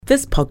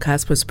This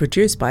podcast was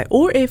produced by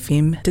OAR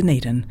FM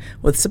Dunedin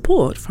with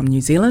support from New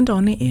Zealand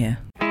On the Air.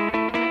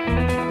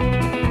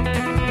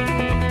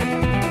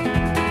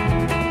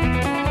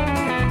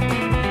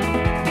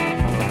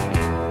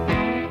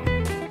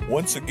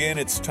 Once again,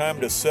 it's time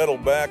to settle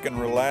back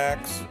and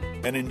relax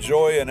and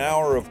enjoy an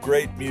hour of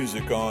great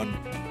music on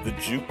the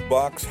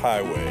Jukebox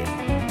Highway.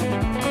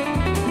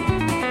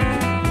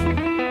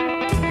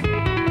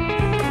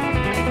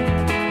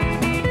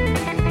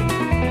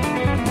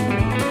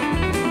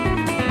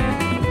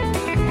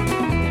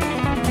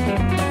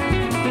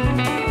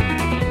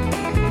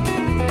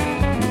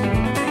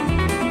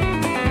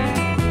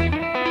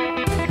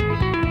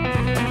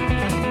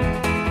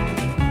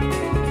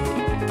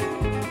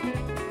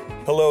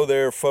 Hello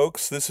there,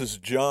 folks. This is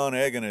John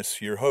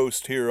Agnes, your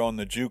host here on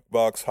the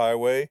Jukebox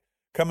Highway,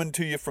 coming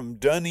to you from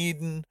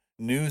Dunedin,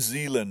 New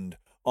Zealand,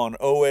 on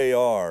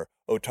OAR,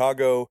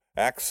 Otago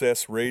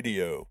Access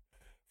Radio.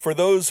 For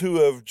those who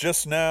have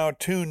just now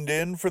tuned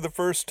in for the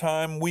first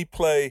time, we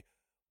play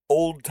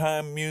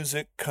old-time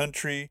music,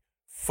 country,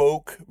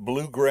 folk,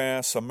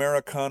 bluegrass,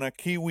 Americana,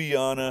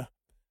 Kiwiana,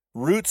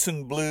 roots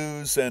and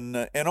blues,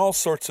 and all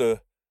sorts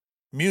of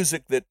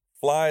music that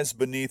flies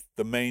beneath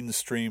the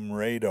mainstream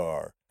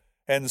radar.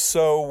 And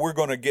so we're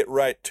going to get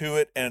right to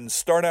it and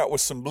start out with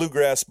some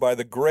bluegrass by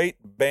the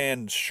great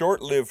band,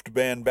 short-lived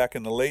band back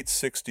in the late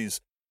 60s.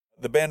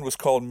 The band was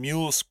called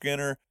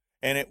Muleskinner,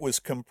 and it was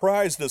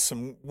comprised of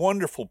some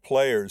wonderful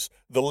players.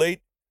 The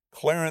late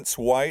Clarence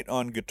White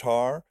on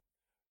guitar,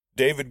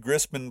 David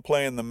Grisman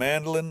playing the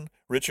mandolin,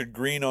 Richard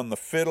Green on the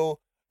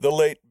fiddle, the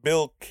late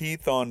Bill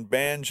Keith on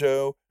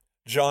banjo,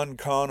 John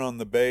Conn on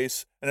the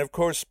bass, and of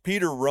course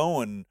Peter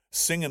Rowan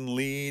singing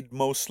lead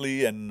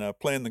mostly and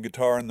playing the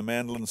guitar and the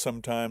mandolin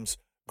sometimes.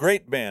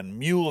 Great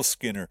band,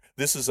 Muleskinner.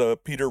 This is a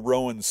Peter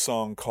Rowan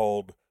song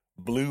called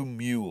Blue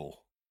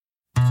Mule.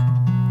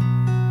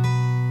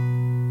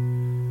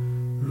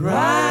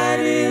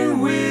 Riding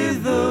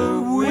with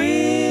the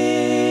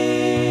wind,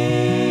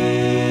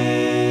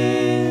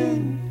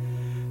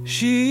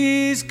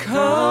 she's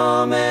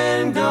come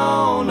and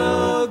gone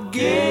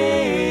again.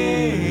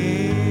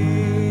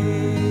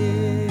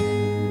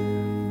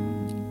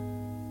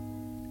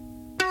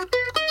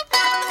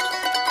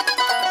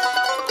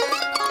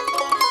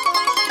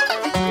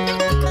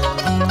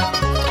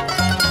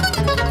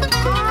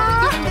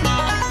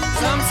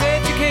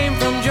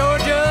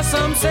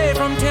 Say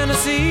from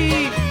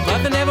Tennessee,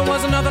 but there never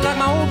was another like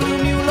my old blue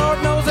mule.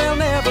 Lord knows there'll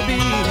never be.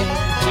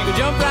 She could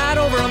jump right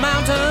over a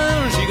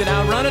mountain, she could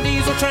outrun a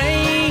diesel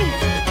train.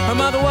 Her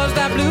mother was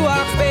that blue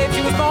ox babe, she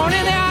was born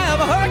in the eye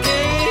of a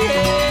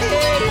hurricane.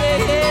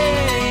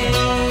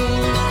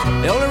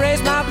 The only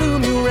race my blue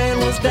mule ran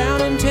was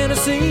down in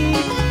Tennessee,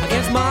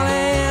 against Molly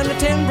and the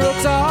Ten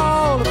Brooks,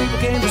 all the people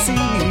came to see.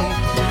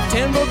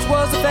 Ten Brooks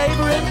was the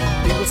favorite,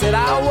 people said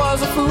I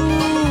was a fool,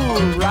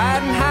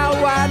 riding how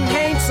wide and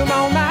handsome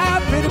on my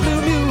pretty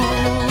blue mule.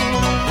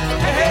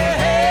 Hey, hey,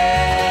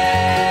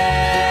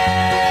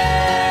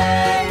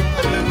 hey,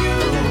 blue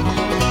mule,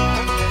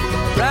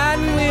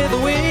 riding with the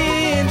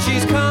wind,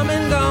 she's come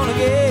and gone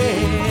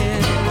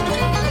again.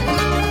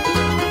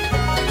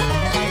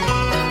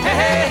 Hey,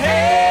 hey,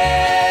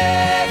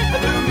 hey,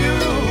 blue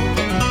mule,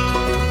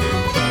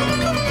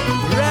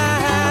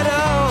 ride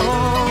on.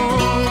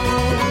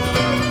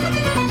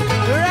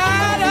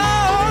 Ride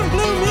on,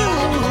 blue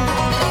mule.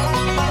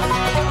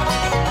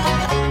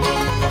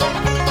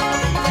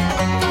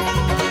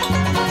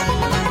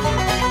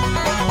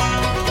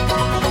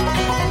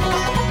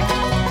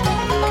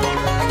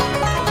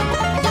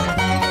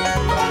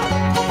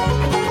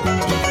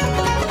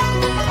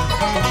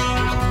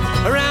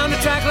 Around the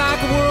track like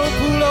a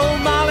whirlpool,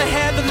 old Molly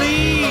had the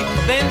lead.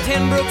 Then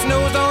Ten Brooks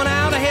nosed on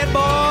out ahead,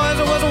 boys.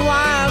 It was a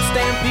wild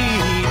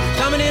stampede.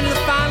 Coming into the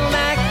final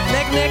act,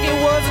 neck and neck it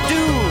was a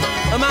duel.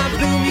 My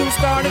blue mule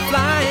started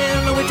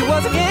flying, which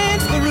was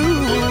against the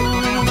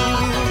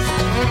rules.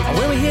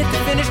 When we hit the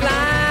finish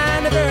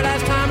line, the very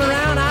last time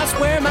around, I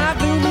swear my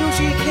blue mule,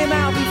 she came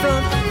out in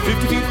front,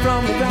 50 feet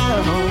from the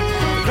ground.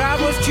 The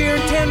crowd was cheering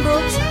Ten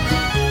Brooks,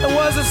 it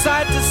was a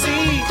sight to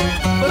see.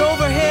 But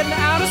overhead and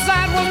out of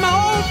sight was my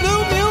old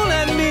blue mule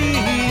and me.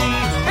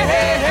 Hey,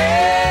 hey,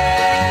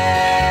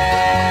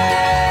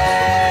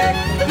 hey,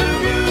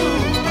 blue mule,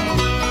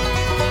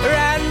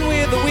 riding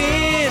with the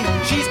wind,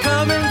 she's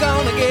come and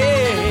gone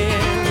again.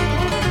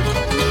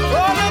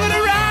 Oh, look at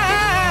her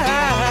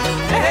ride.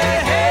 Hey,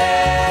 hey,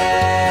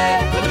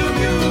 hey, blue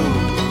mule,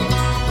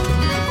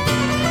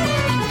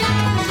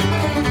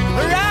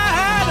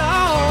 ride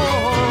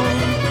on.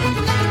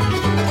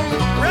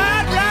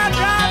 Ride, ride,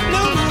 ride,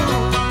 blue mule.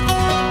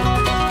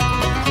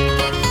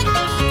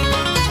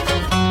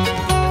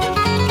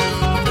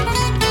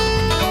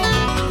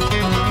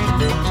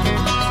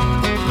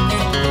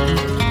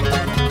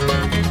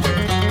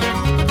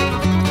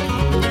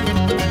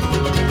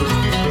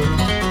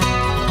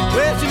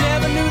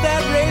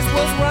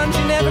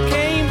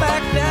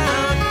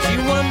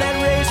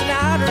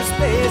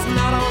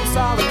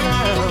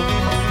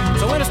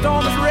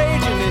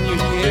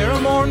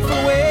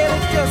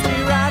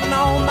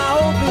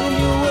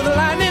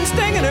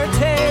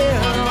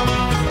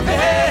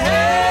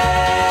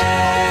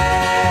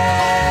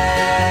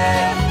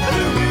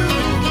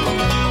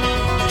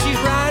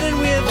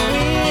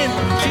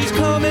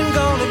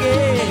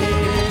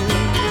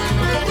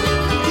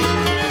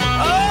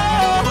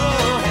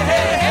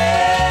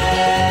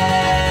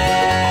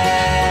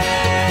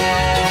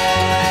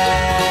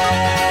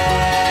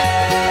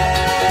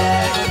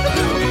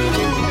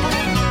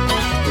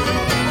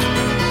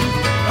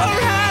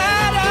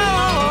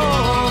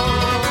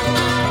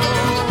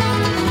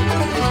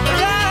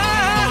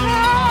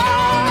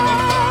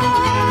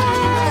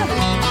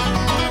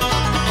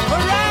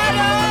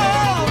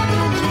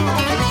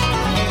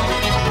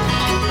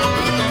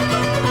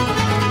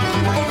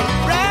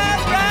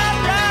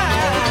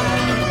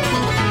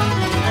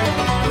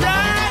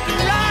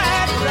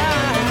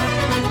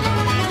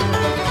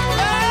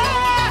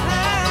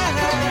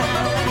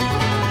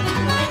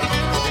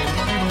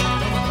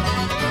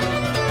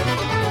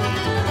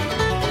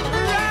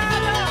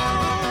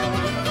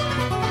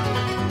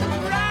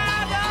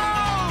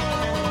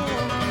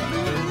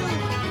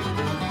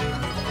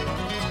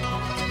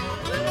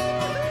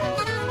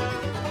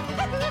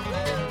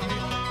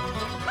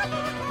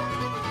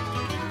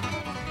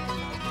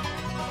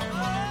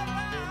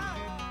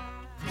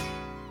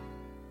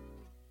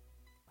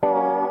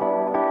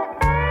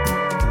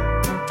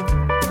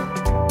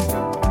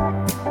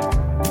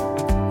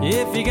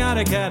 If you got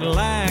a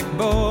Cadillac,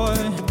 boy,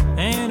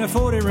 and a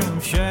 40-room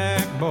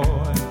shack, boy,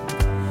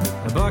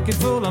 a bucket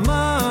full of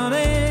money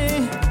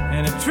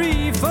and a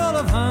tree full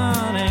of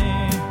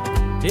honey.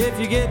 If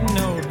you're getting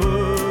no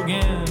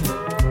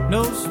boogin',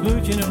 no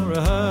smooching or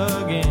a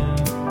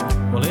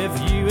hugging, well,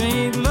 if you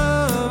ain't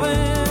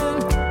loving,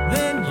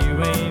 then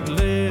you ain't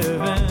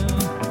living.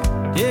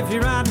 If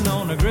you're riding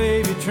on a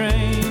gravy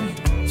train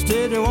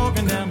instead of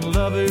walking down the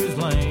lover's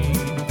lane,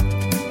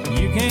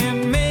 you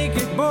can't make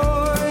it,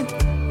 boy.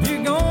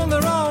 You're going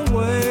the wrong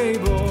way,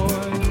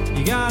 boy.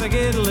 You gotta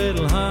get a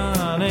little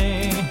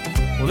honey.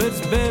 Well, it's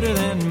better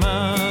than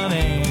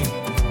money.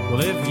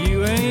 Well, if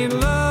you ain't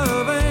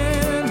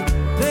loving,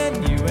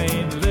 then you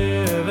ain't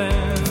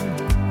living.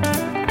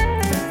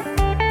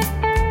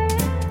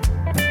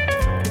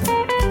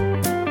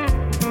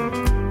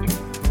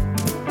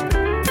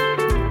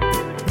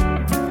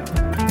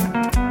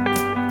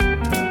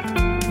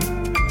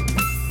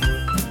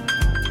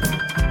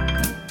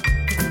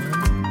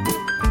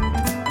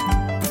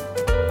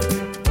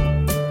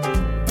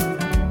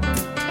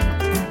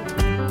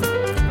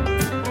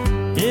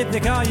 They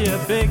call you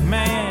a big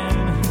man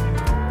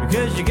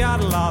because you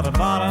got a lot of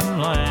bottom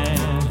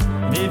land.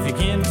 And if you're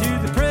kin to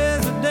the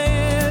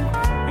president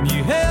and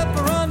you help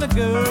run the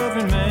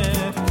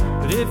government,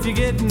 but if you're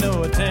getting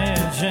no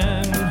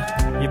attention,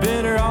 you're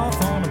better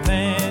off on a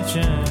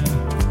pension.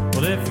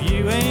 Well, if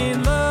you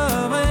ain't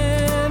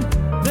loving,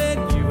 then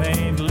you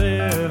ain't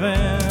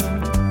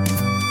living.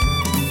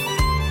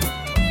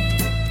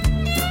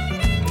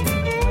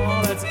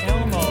 Oh, that's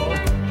Elmo.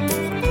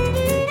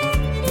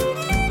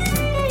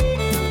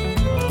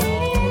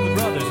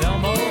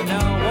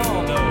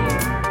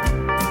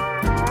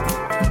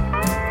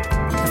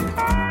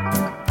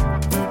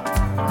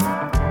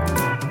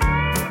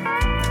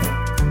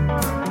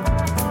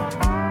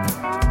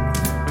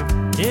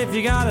 If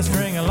you got a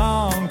string of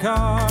long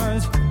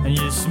cars and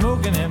you're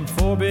smoking them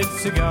 4-bit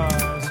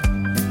cigars,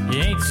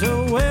 you ain't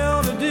so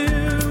well to do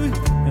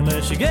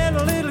unless you get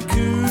a little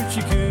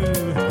coochie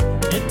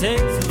coo. It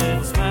takes a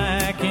little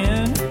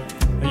smacking,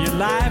 your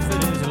life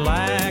it is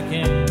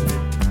lacking.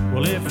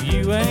 Well, if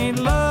you ain't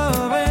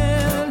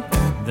loving,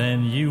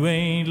 then you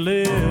ain't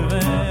living.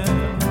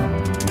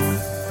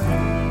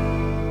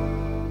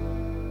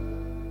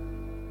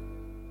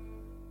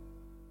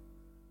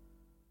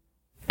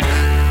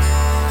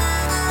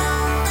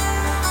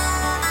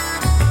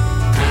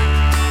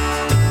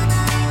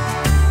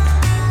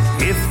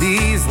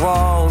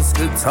 Walls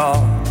could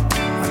talk,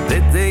 I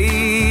bet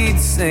they'd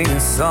sing a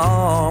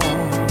song,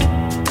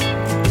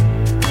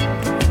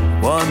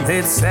 one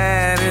that's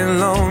sad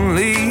and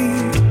lonely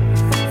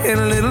and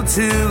a little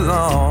too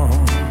long,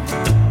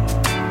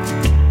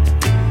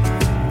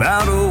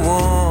 about a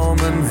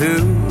woman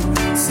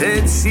who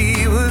said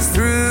she was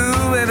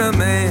through and a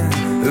man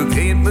who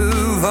can't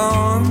move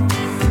on.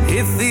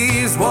 If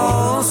these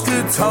walls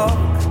could talk,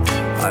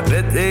 I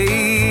bet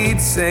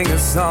they'd sing a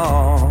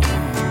song.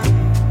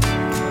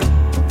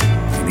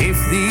 If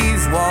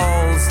these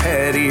walls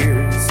had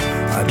ears,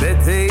 I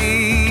bet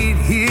they'd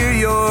hear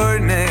your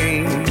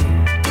name.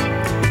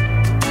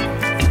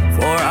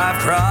 For I've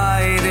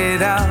cried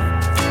it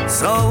out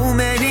so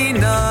many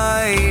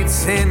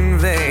nights in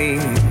vain.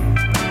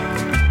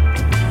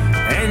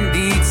 And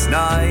each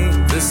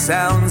night the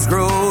sounds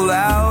grow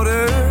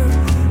louder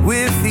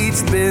with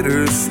each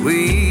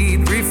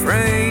bittersweet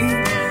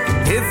refrain.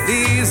 If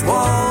these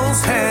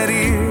walls had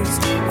ears,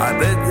 I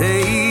bet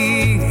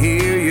they'd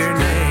hear your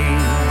name.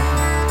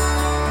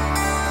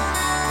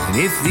 And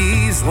if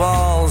these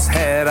walls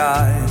had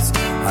eyes,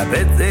 I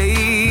bet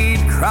they'd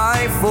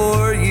cry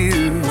for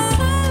you.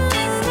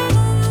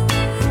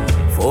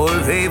 For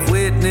they've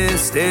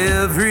witnessed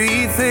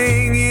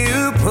everything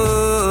you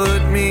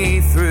put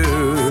me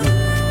through.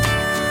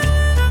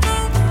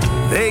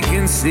 They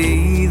can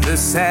see the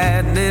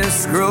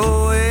sadness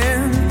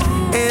growing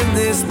in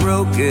this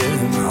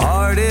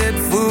broken-hearted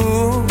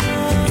fool.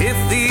 If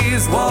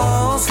these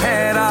walls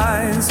had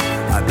eyes,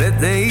 I bet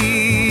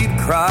they'd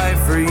cry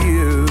for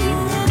you.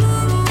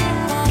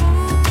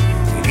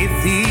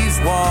 If these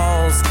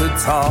walls could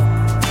talk,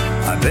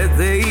 I bet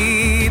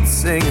they'd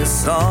sing a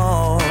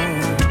song,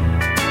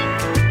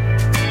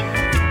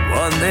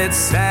 one that's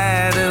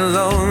sad and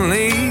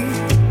lonely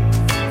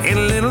and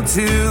a little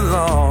too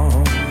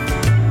long,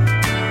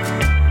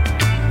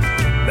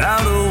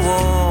 about a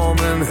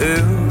woman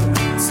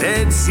who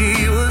said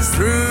she was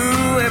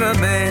through and a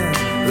man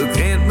who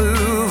can't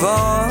move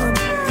on.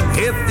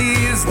 If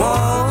these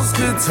walls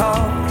could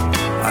talk,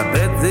 I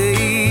bet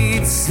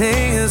they'd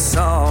sing a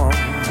song.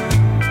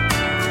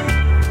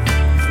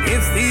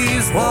 If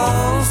these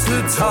walls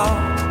could talk,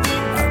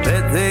 I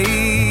bet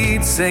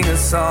they'd sing a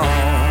song.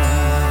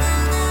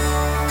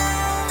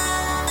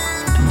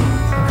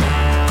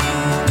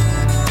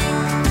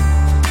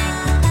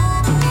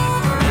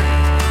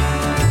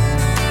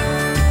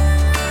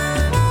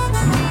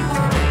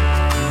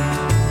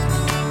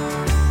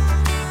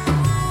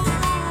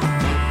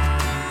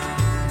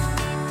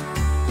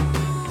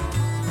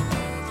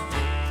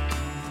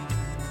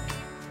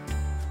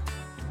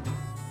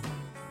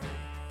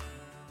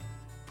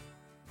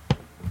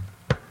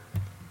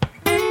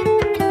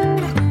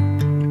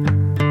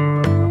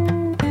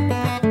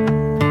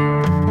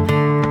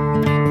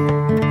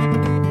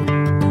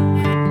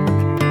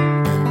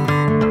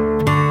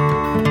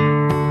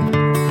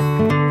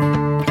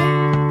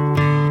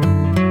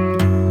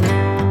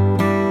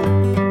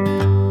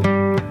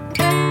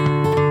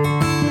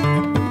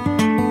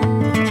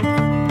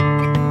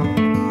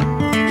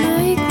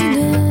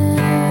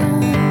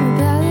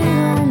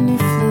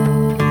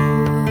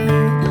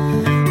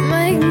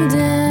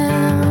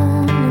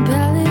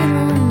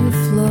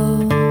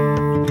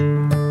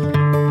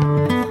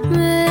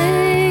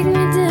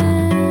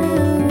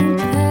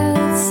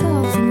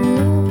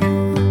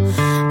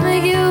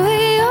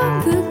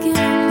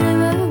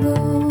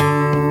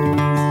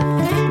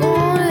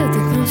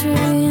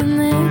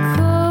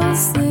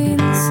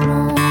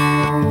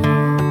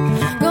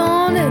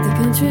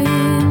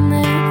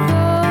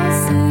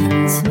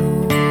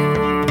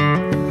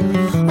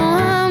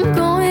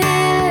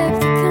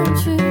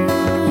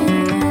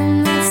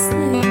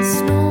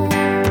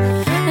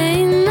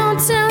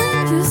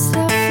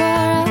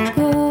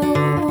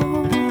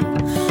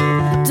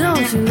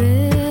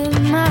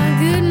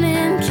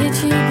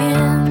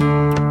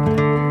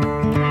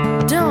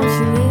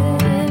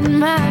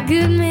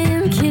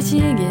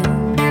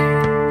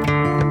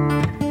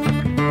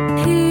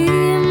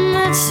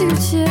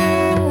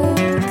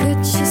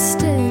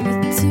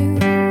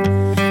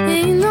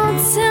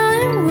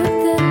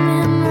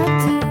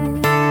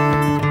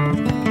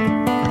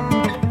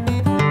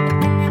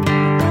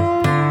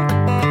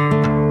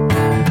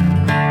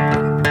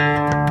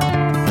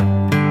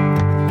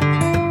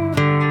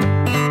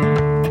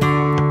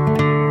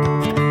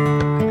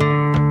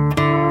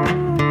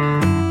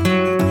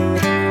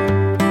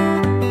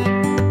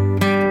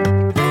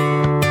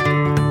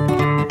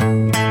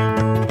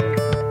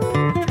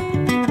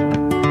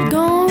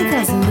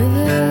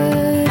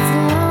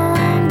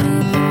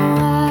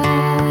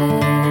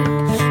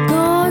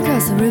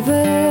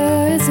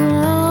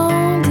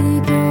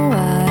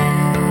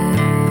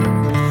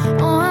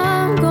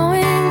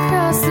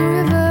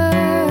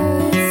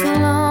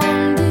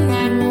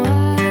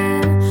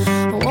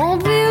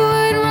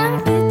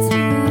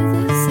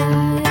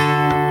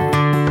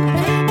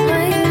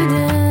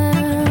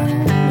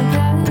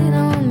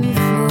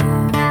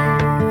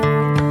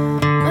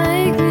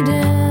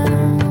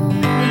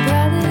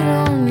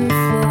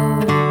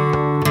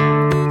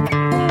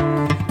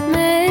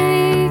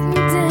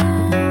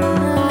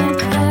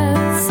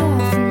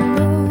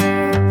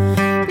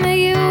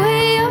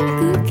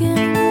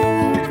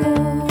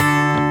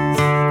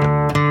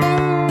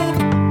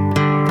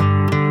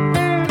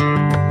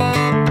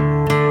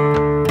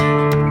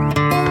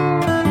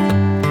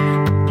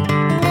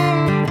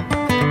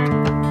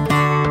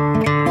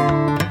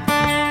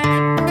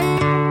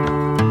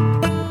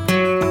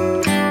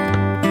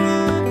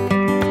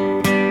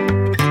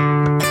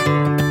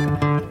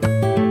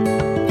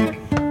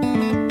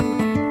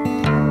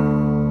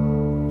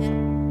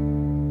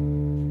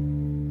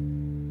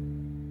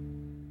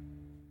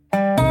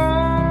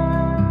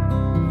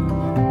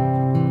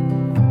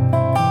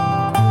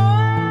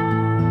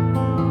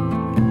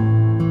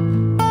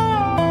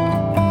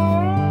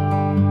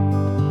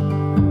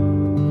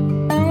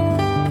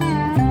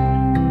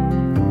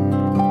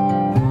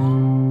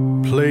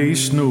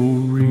 Place no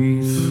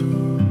wreath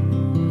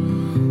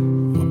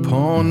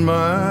upon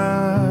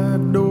my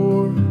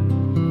door.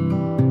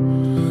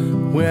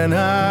 When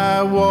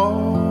I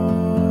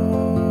walk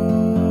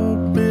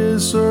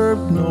this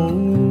earth no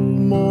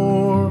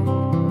more,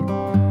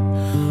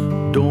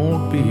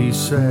 don't be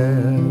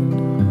sad,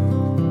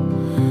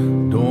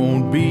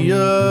 don't be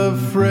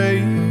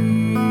afraid.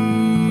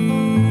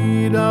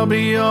 I'll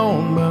be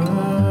on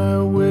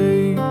my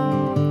way,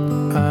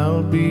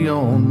 I'll be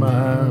on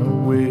my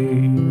way.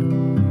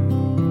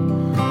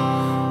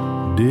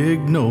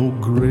 Dig no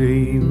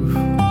grave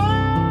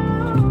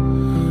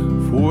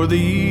for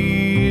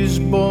these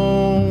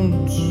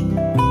bones,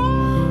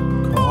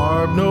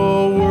 carve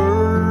no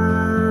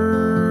words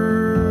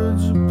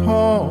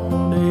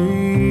upon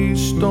a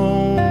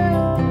stone.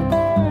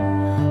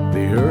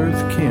 The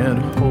earth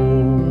can't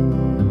hold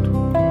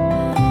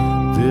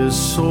this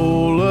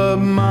soul of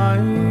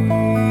mine.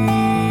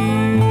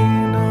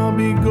 I'll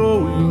be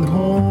going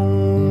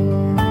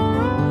home,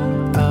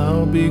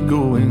 I'll be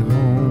going home.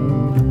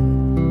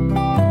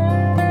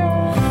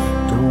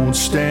 Don't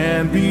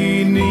stand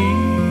beneath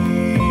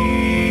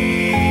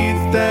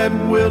that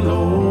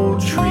willow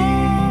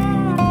tree,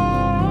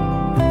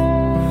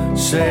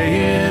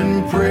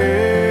 saying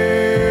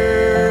prayers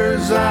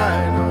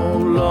I no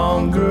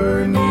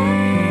longer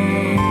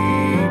need.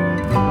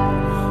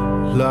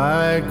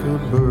 Like a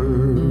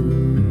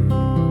bird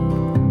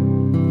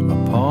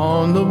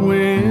upon the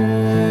wind,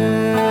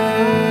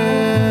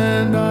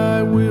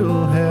 I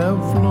will have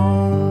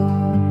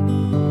flown,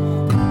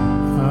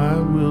 I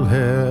will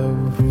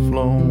have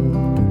flown.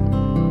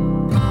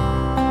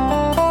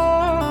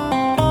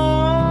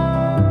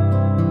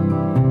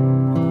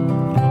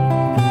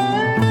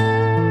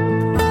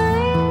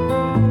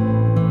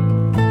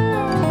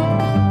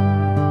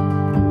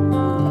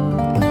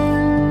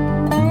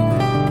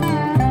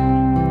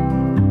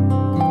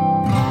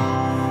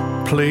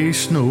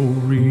 Place no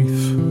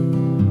wreath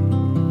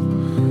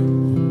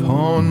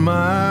upon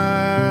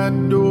my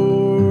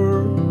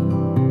door.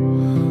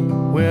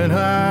 When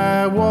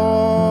I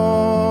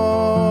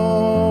walk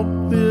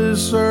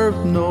this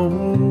earth no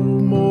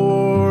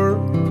more,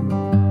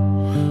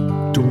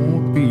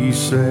 don't be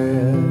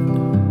sad,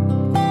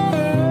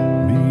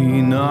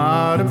 be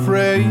not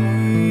afraid.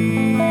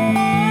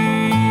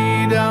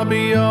 I'll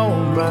be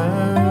on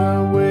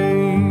my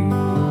way,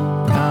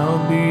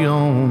 I'll be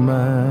on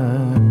my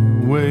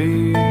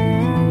way.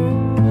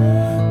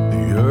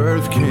 The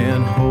earth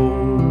can't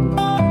hold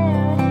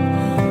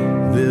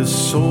this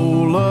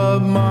soul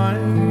of mine.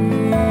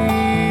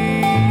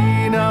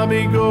 I'll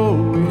be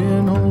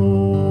going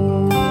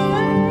home,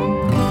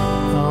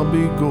 I'll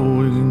be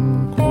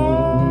going home.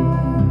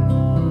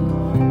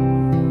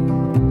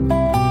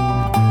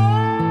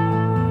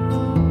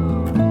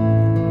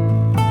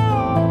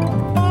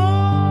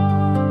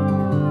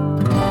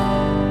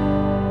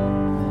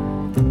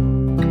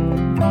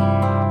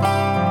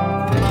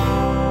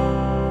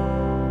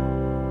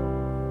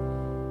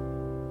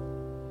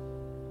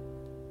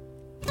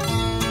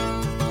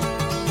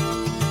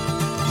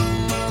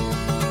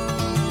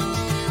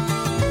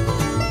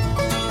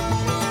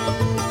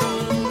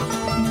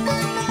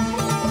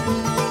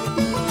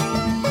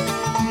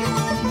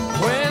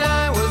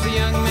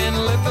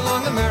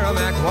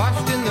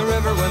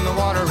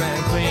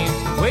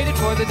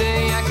 For the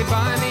day I could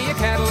buy me a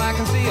Cadillac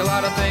and see a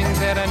lot of things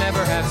that I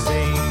never have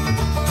seen.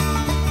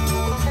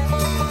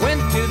 Went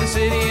to the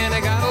city and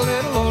I got a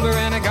little older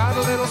and I got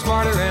a little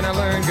smarter and I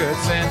learned good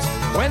sense.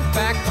 Went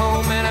back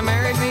home and I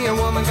married me a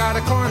woman, got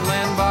a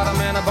cornland bottom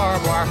and a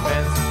barbed wire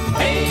fence.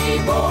 Hey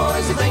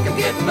boys, you think I'm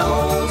getting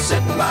old,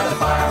 sitting by the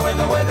fire when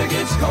the weather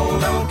gets cold,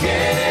 don't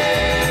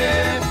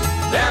care.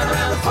 Down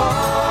around the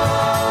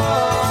farm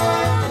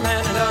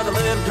and another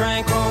little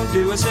drink won't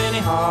do us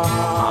any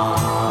harm.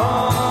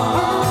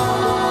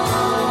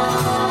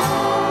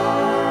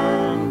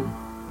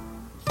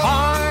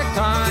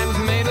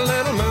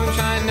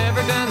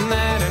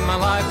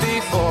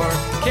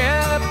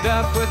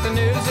 With the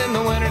news in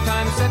the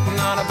wintertime, sitting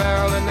on a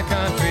barrel in the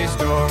country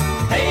store.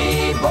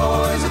 Hey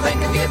boys, I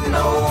think I'm getting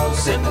old,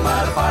 sitting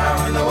by the fire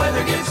when the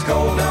weather gets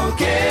cold, don't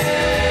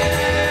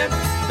care.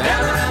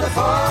 Down around the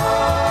farm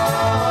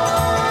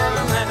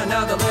and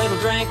another little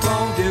drink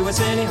won't do us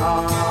any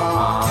harm.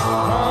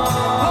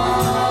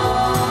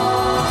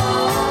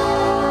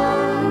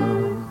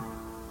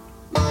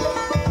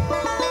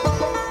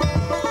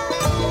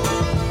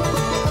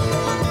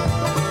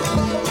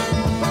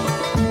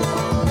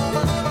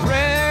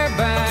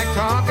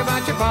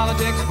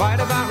 Politics, fight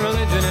about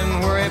religion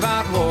and worry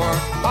about war.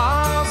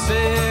 I'll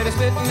sit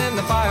spitting in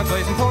the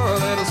fireplace and pour a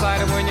little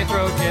cider when your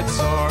throat gets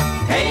sore.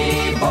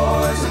 Hey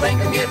boys, I think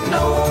I'm getting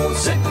old,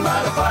 sitting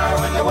by the fire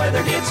when the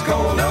weather gets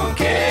cold, don't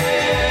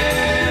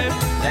care.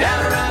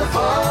 Down around the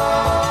farm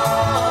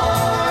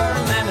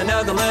and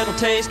another little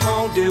taste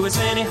won't do us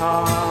any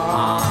harm.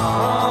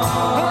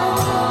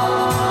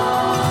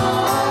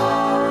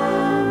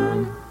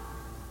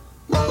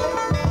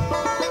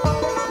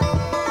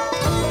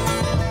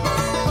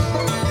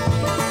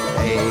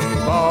 Hey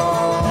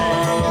boy,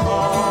 hey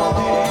boy,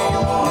 hey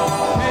boy,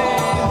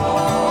 hey boy.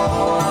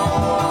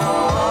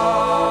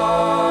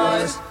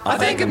 I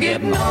think I'm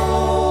getting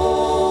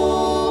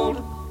old.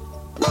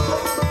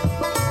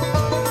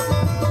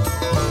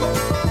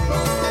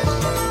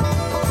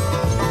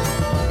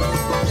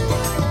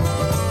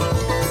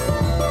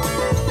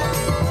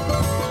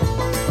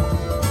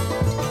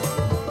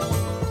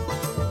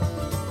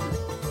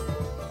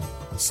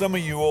 Some of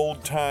you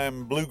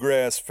old-time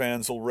bluegrass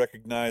fans will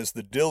recognize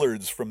the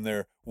Dillards from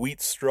their Wheat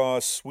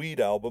Straw Sweet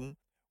album,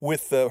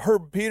 with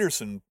Herb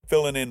Peterson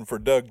filling in for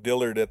Doug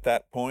Dillard at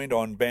that point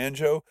on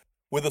banjo,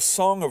 with a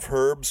song of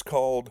Herb's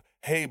called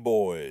Hey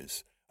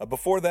Boys.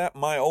 Before that,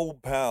 my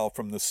old pal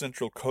from the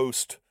Central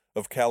Coast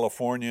of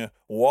California,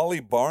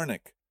 Wally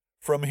Barnick,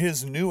 from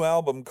his new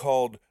album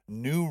called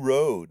New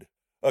Road,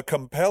 a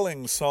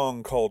compelling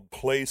song called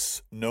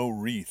Place No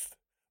Wreath.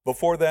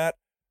 Before that,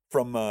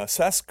 from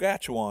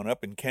Saskatchewan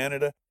up in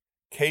Canada,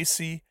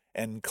 Kacy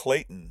and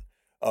Clayton,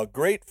 a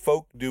great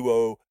folk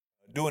duo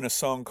doing a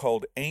song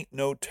called Ain't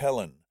No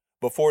Tellin'.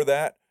 Before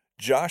that,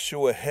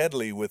 Joshua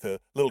Hedley with a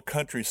little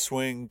country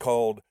swing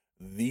called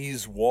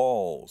These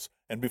Walls.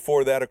 And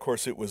before that, of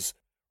course, it was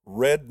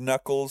Red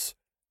Knuckles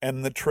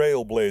and the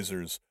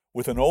Trailblazers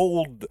with an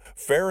old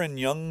Farron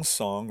Young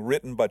song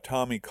written by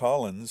Tommy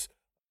Collins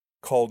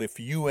called If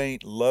You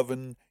Ain't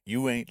Lovin',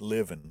 You Ain't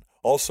Livin',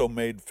 also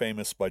made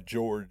famous by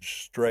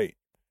George Strait.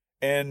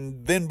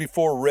 And then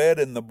before Red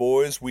and the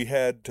Boys, we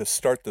had to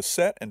start the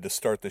set and to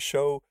start the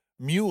show,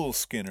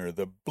 Muleskinner,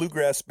 the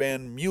bluegrass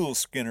band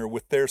Muleskinner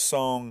with their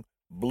song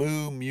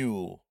Blue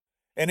Mule.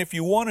 And if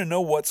you want to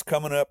know what's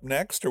coming up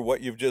next or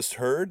what you've just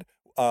heard,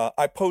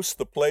 I post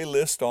the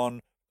playlist on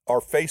our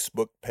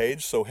Facebook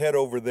page, so head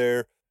over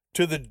there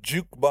to the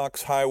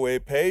Jukebox Highway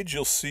page.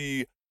 You'll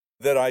see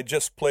that I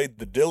just played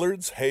the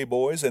Dillards, Hey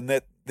Boys, and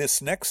that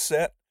this next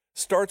set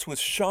starts with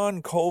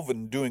Shawn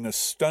Colvin doing a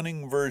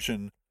stunning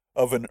version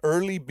of an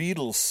early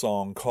Beatles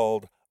song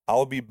called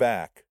I'll Be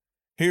Back.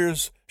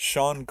 Here's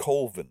Shawn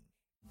Colvin.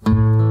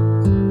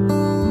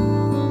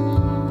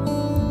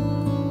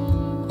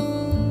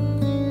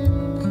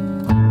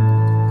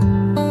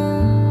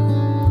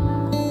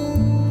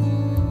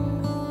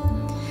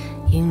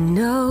 You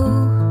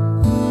know,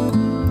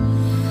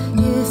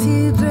 if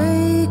you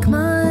break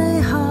my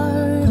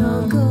heart,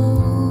 I'll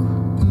go,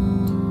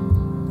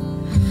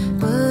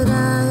 but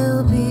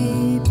I'll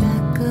be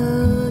back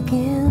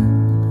again.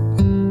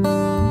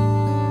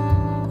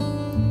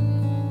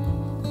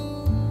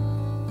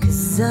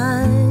 'Cause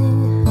I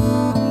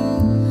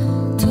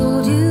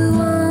told you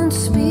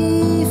once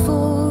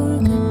before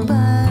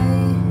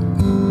goodbye,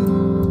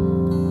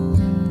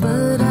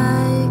 but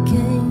I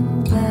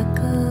came back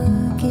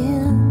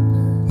again.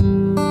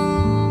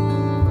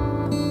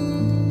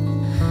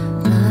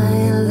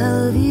 I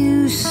love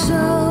you so.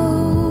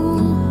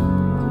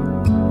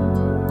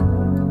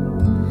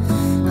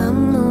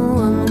 I'm the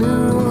one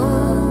who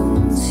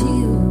wants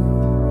you.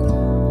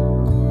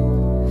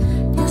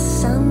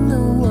 Yes, I'm the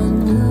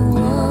one who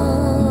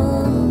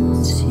wants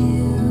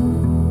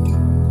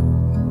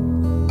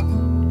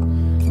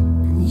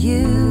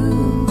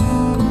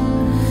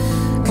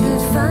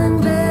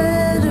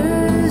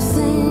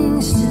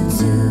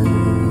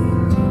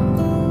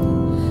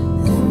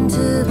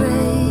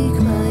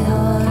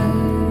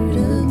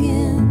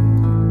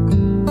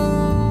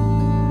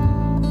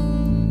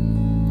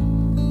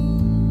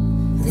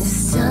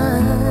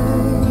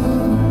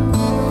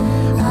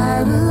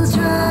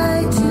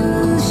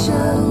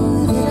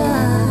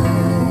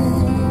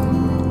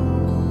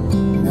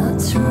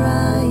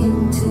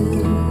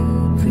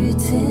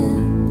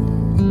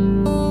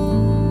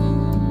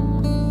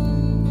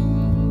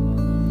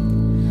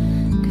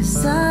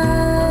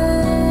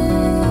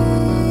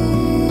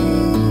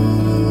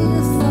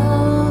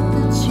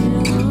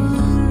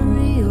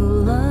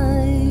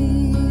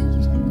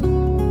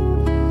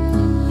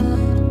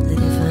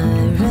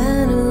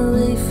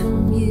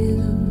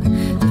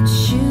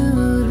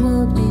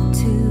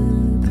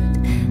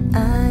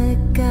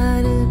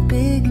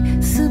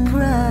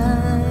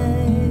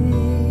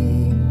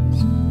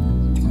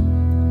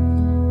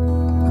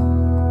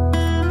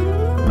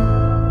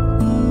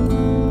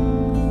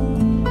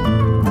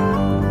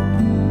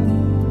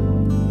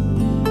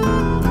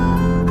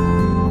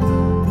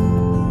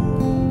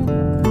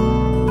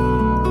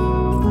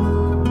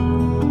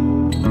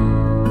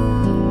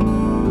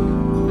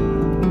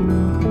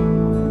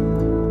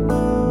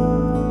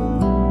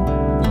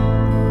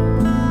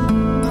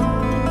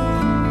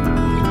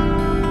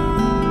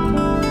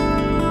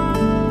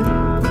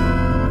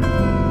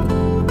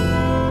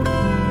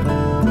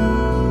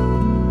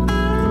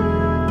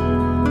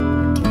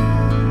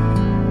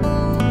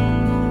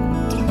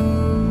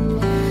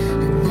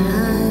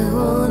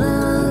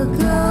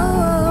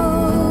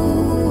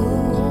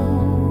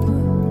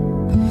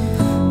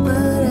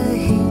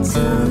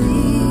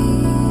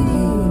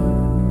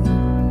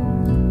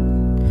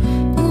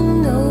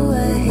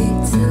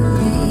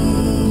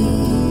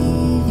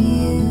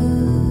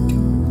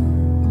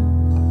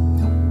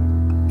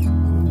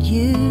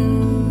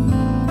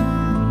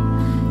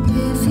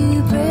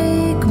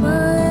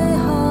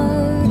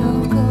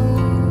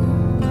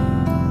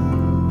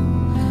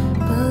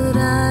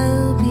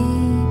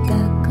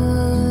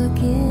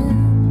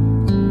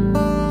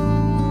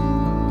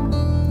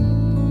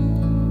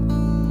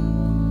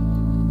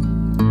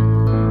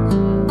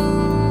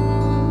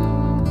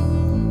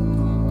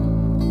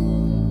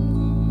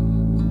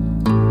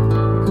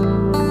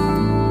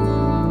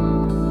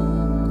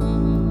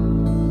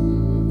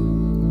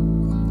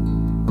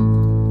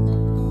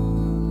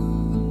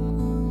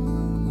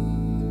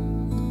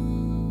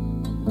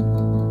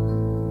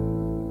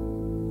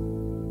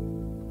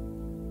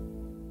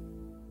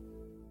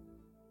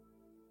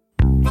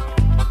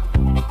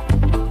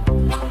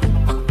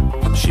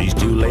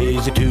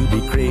lazy to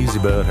be crazy,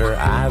 but her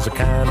eyes are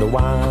kinda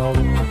wild.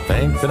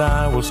 Think that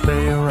I will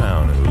stay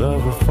around and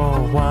love her for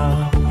a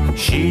while.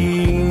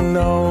 She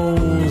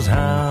knows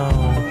how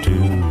to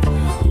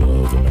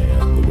love a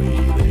man the way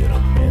that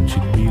a man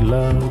should be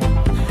loved.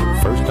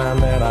 First time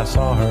that I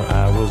saw her,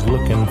 I was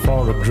looking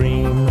for a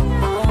dream.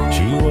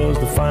 She was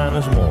the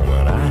finest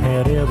woman I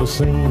had ever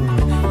seen.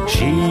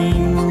 She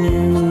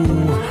knew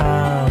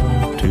how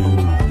to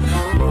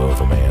love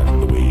a man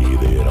the way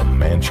that a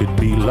man should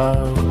be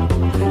loved.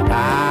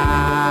 I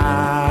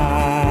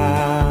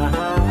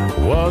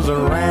was a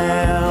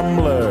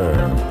rambler.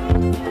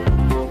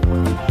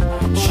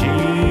 She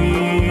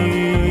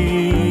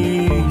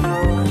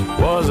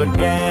was a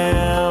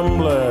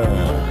gambler.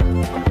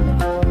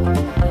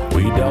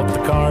 We dealt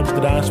the cards,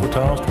 the dice were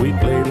tossed. We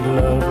played it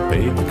love,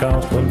 paid the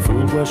cost. When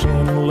fools rush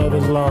in, love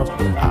is lost.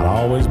 I'll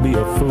always be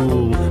a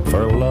fool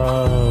for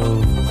love.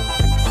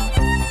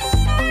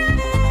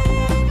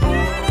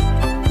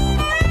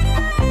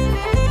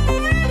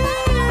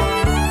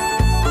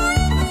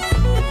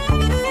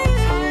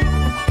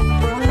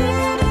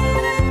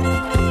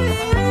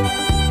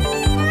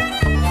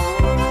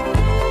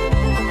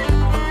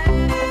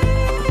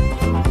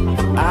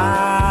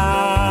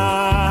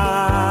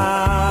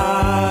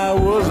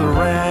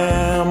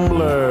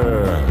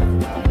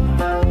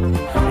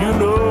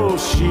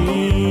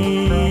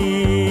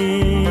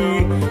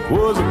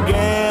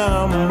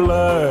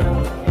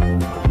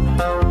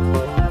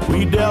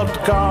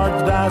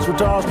 Were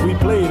tossed, we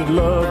played at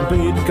love and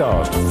paid the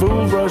cost.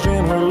 Fools rush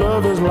in where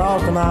love is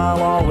lost, and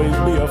I'll always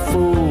be a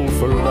fool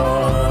for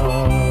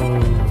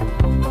love.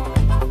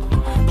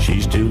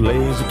 She's too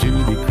lazy to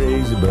be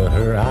crazy, but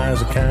her eyes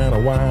are kinda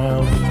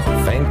wild.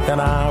 Think that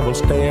I will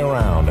stay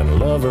around and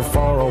love her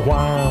for a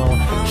while.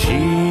 She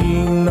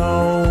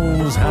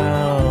knows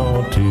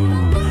how to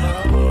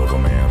love a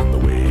man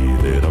the way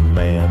that a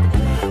man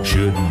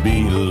should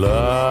be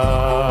loved.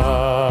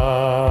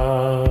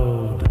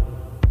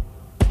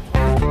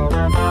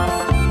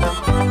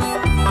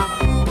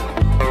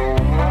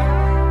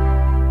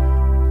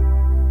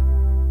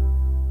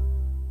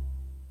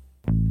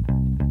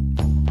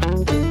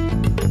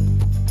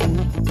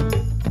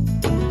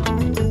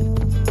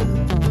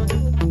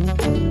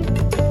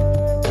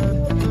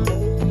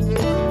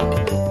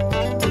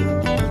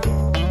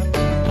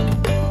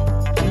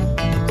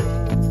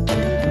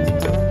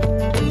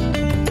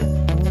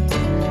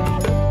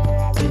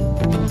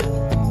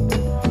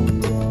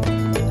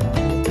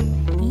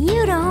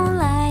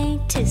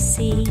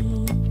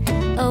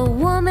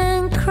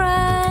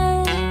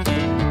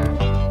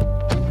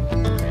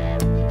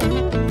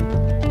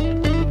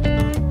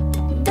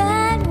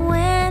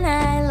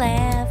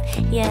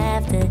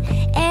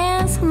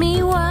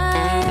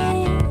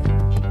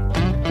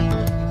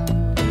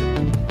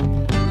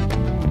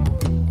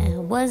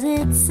 Was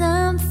it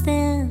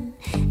something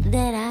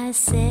that I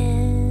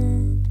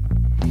said?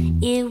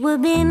 It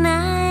would be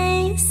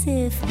nice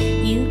if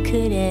you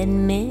could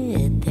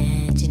admit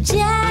that you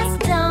just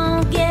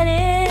don't get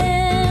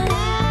it.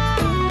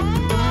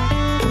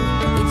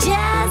 You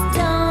just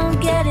don't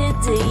get it,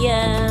 do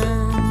ya?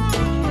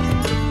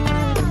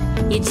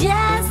 You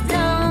just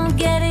don't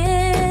get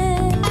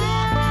it.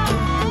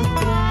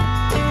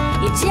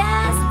 You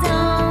just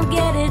don't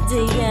get it,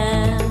 do ya?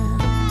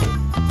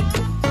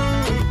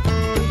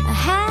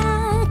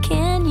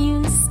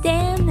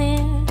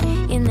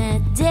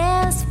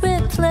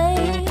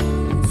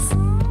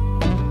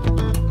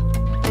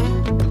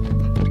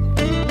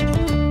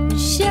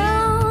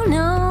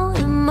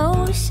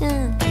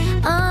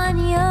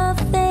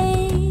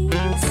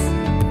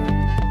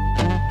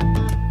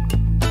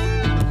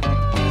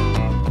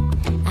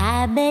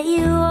 Bet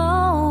you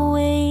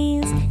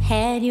always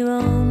had your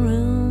own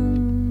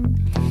room,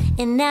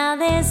 and now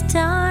there's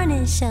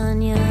tarnish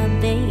on your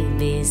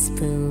baby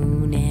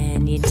spoon,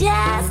 and you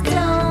just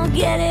don't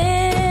get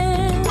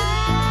it.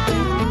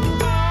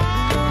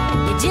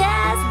 You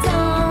just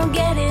don't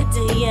get it,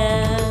 do ya?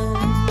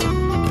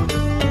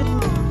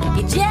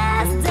 You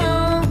just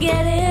don't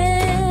get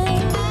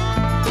it.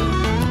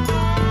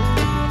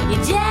 You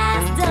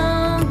just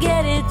don't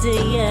get it, do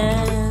ya?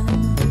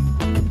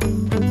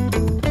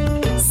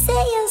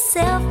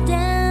 Yourself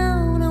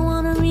down, I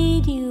want to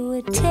read you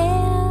a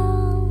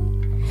tale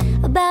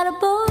about a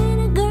boy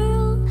and a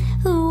girl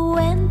who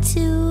went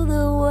to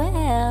the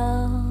well.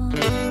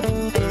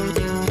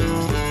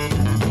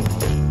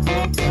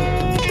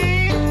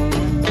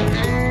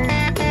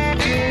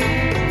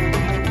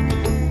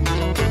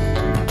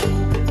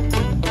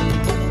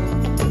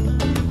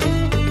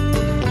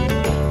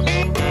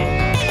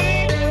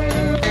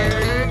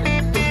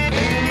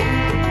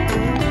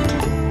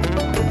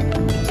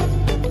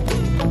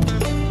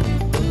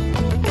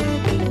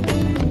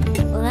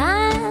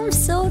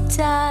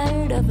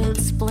 Tired of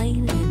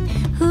explaining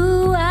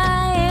who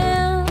I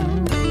am.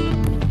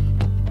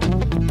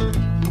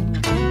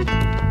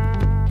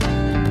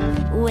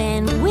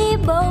 When we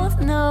both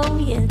know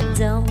you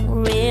don't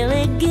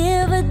really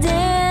give a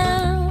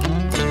damn.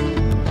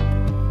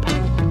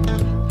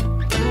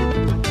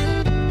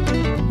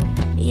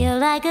 You're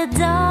like a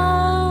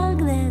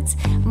dog that's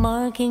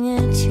marking a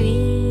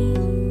tree.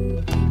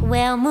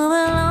 Well, move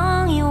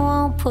along, you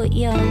won't put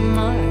your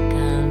mark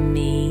on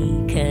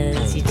me,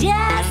 'cause you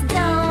just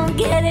don't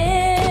get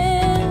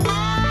it.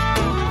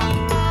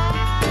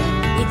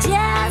 You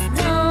just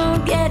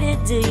don't get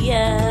it, do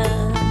ya?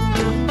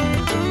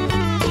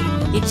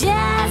 You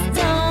just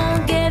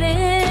don't get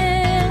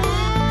it.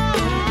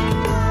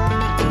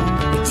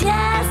 You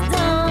just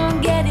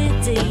don't get it,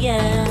 do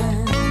ya?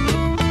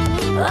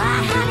 Oh,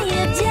 honey,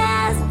 you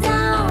just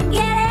don't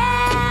get it.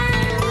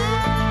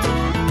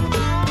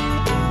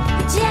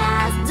 You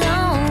just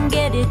don't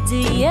get it, do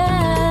ya?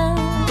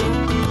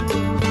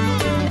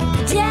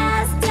 You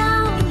just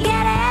don't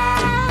get it.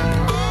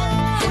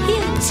 You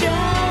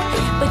try,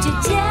 but you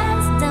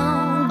just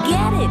don't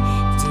get it,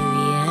 do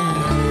ya?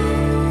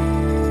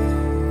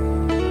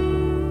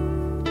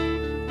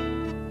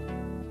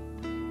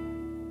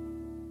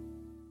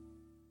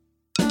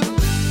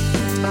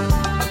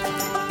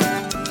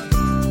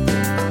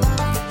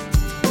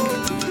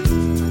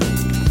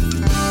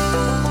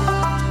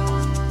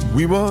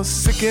 We were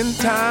sick and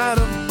tired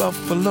of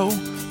Buffalo,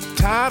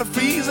 tired of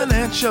freezing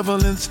and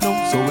shoveling snow,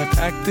 so we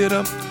packed it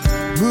up,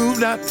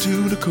 moved out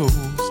to the coast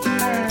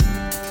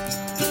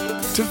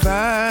to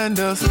find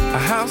us a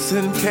house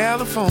in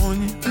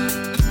California,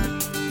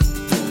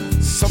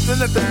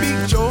 something at the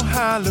beach or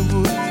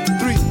Hollywood.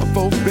 3 or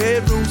 4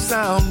 bedrooms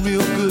sound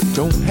real good.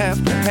 Don't have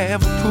to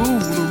have a pool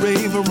to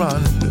rave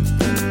around.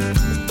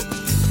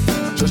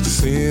 Just a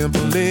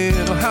simple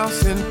little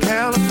house in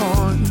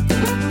California.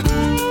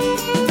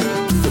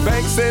 The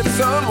bank said,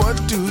 son, what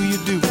do you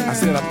do? I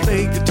said, I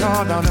play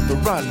guitar down at the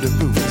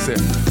Rendezvous. He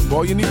said,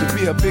 boy, you need to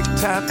be a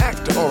big-time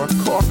actor or a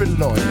corporate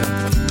lawyer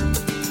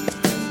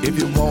if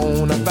you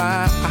wanna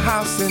buy a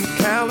house in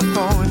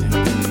California.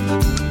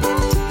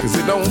 'Cause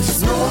it don't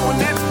snow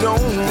and it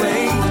don't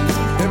rain.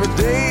 Every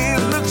day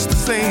it looks the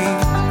same.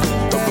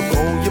 But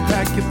before you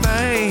pack your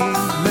things,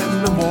 let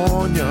me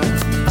warn you.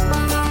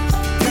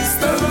 It's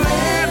the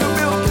land of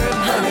milk and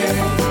honey,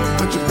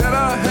 but you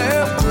better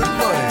have good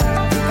money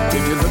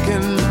if you're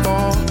looking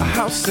for a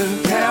house in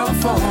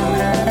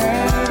California.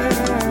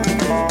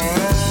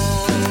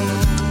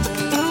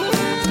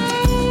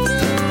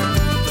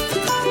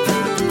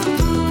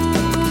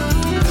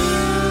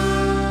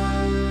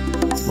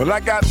 Well, I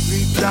got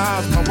 3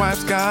 jobs, my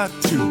wife's got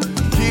 2.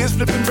 Kids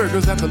flipping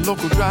burgers at the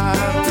local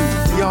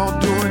drive-thru. We all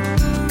doing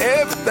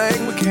everything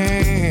we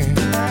can.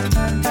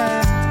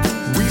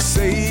 We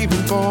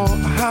saving for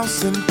a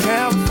house in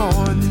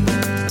California.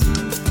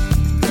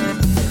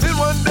 Then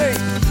one day,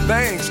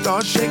 things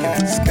start shaking.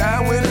 The sky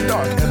went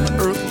dark and the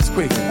earth was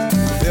quaking.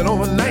 Then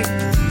overnight,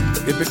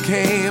 it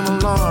became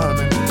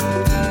alarming.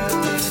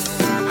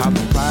 How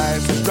the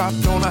price has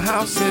dropped on a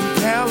house in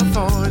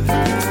California.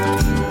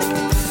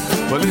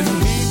 Well, it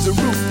needs a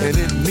roof and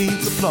it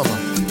needs a plumber.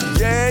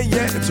 Yeah,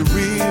 it's a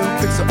real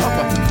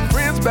fixer-upper.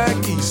 Friends back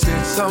east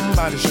said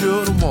somebody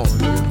should've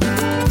warned you.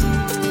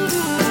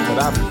 But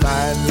I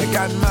finally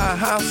got my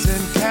house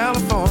in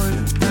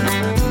California.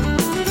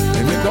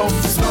 And it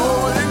don't snow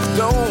and it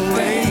don't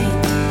rain.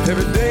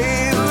 Every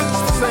day it looks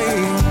the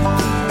same.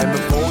 And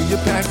before you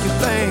pack your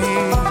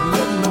things,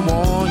 let me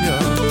warn you.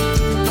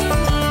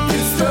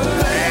 It's the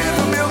land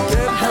of milk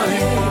and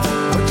honey,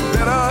 but you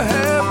better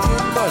have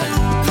good money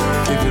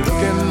if you're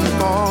looking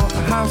for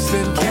a house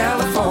in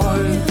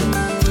California.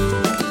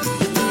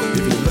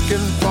 If you're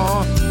looking for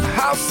a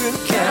house in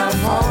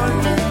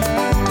California.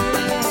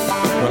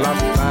 Well, I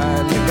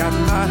finally got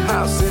my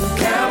house in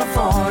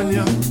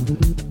California.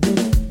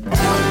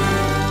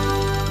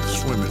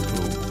 Swimming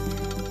pool,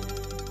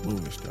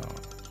 movie stars.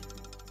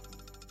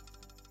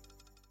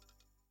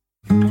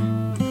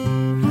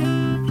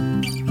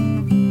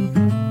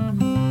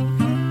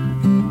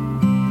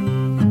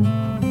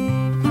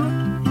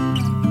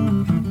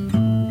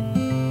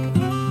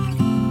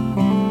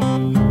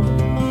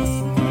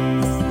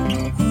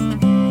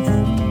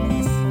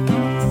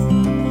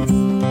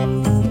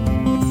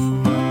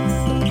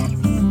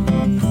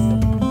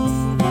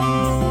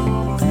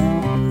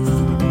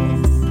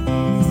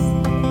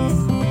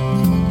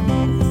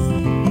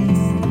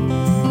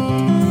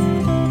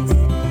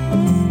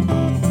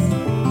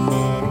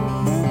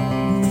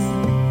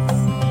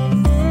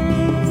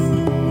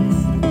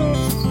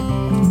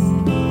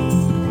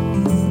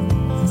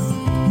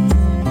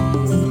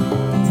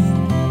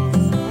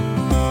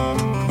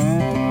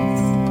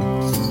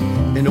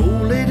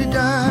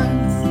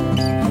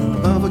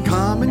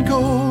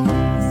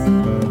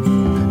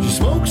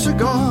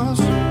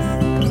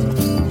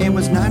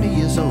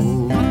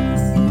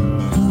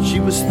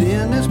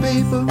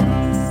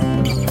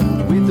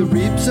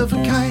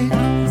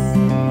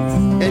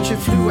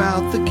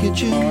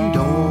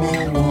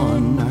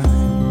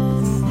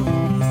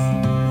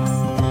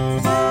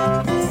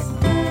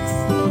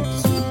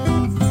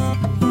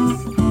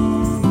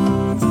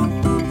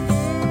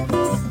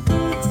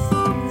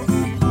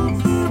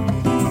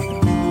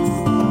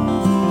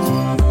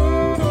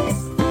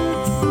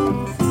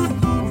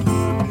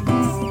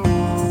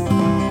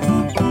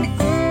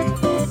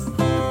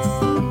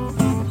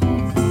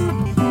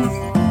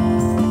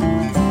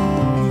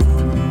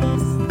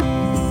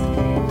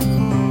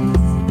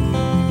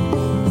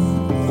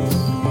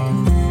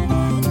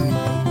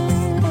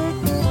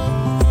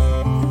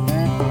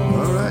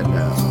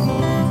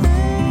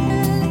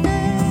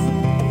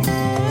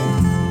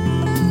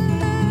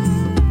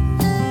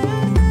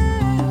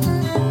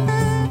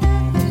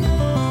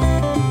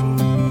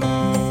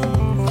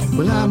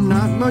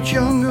 much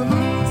younger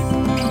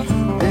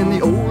than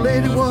the old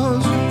lady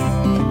was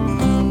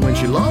when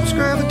she lost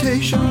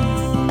gravitation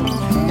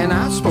and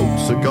I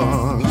smoked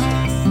cigars.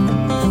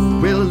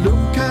 Well, I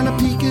look kinda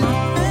peaked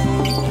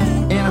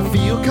and I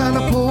feel kinda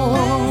poor,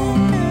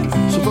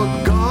 so for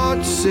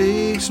God's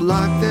sakes,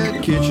 lock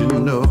that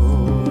kitchen door.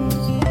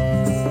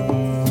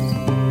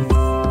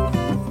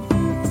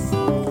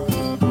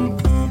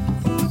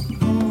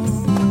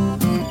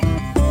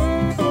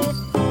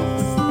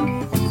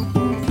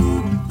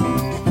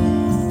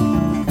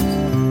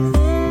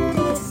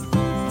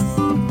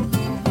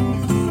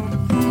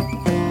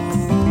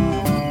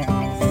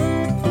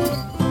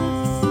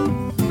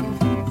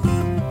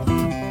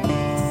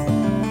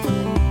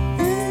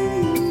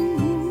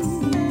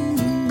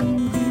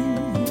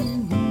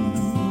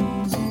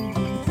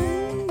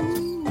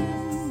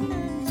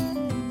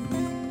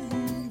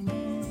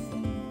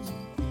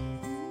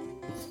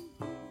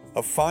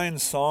 A fine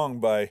song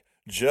by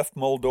Geoff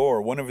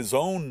Muldaur, one of his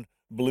own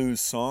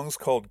blues songs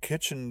called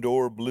Kitchen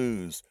Door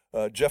Blues.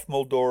 Geoff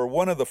Muldaur,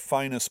 one of the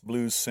finest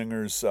blues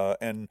singers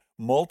and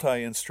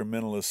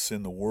multi-instrumentalists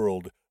in the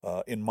world,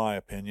 in my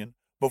opinion.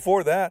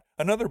 Before that,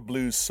 another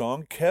blues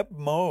song, Keb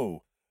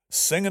Mo,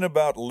 singing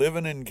about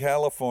living in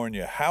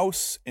California,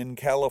 house in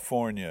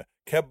California,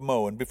 Keb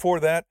Mo. And before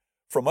that,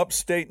 from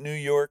upstate New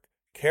York,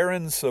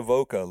 Karen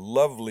Savoca,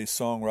 lovely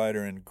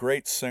songwriter and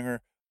great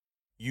singer.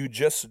 You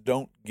Just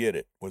Don't Get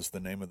It was the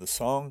name of the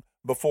song.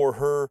 Before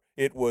her,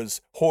 it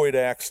was Hoyt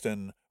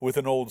Axton with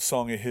an old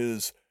song of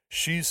his,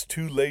 She's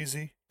Too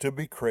Lazy to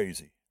Be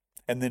Crazy.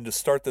 And then to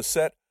start the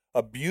set,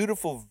 a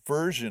beautiful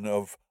version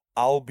of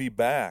I'll Be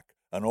Back,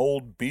 an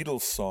old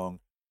Beatles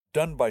song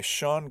done by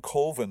Shawn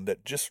Colvin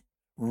that just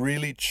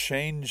really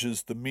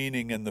changes the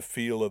meaning and the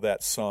feel of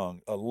that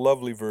song. A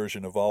lovely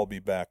version of I'll Be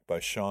Back by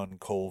Shawn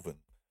Colvin.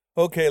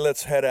 Okay,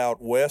 let's head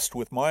out west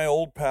with my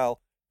old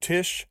pal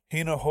Tish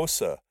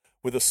Hinojosa,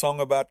 with a song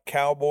about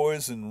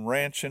cowboys and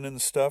ranching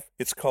and stuff.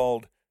 It's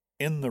called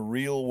In the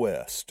Real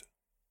West.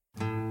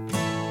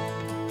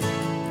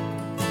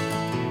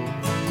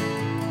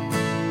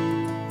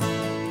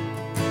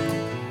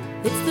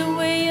 It's the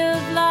way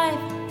of life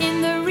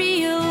in the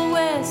real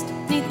West,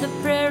 neath the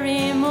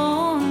prairie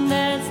moon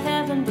that's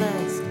heaven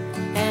blessed,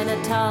 and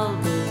a tall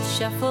boot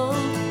shuffled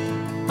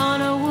on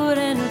a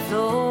wooden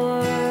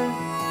floor.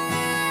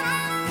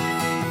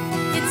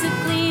 It's a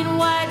clean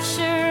white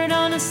shirt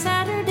on a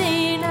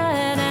Saturday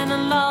night, and a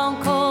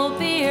long cold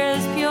beer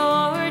is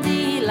pure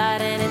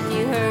delight. And if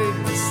you heard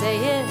me say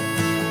it,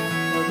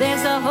 well,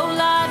 there's a whole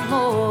lot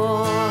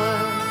more.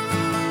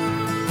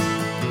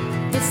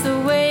 It's the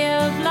way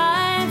of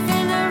life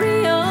in the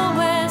real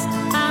West.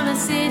 I'm a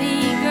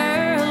city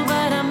girl,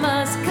 but I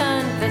must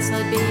confess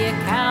I'd be a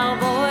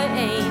cowboy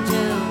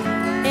angel,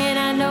 and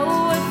I know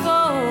what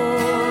for.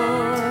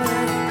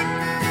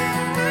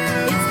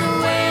 It's the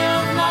way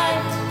of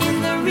life in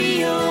the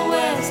real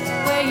West,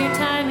 where your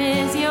time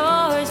is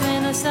yours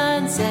when the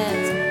sun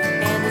sets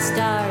and the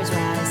stars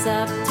rise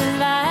up to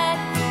light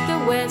the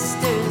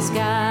western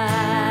sky.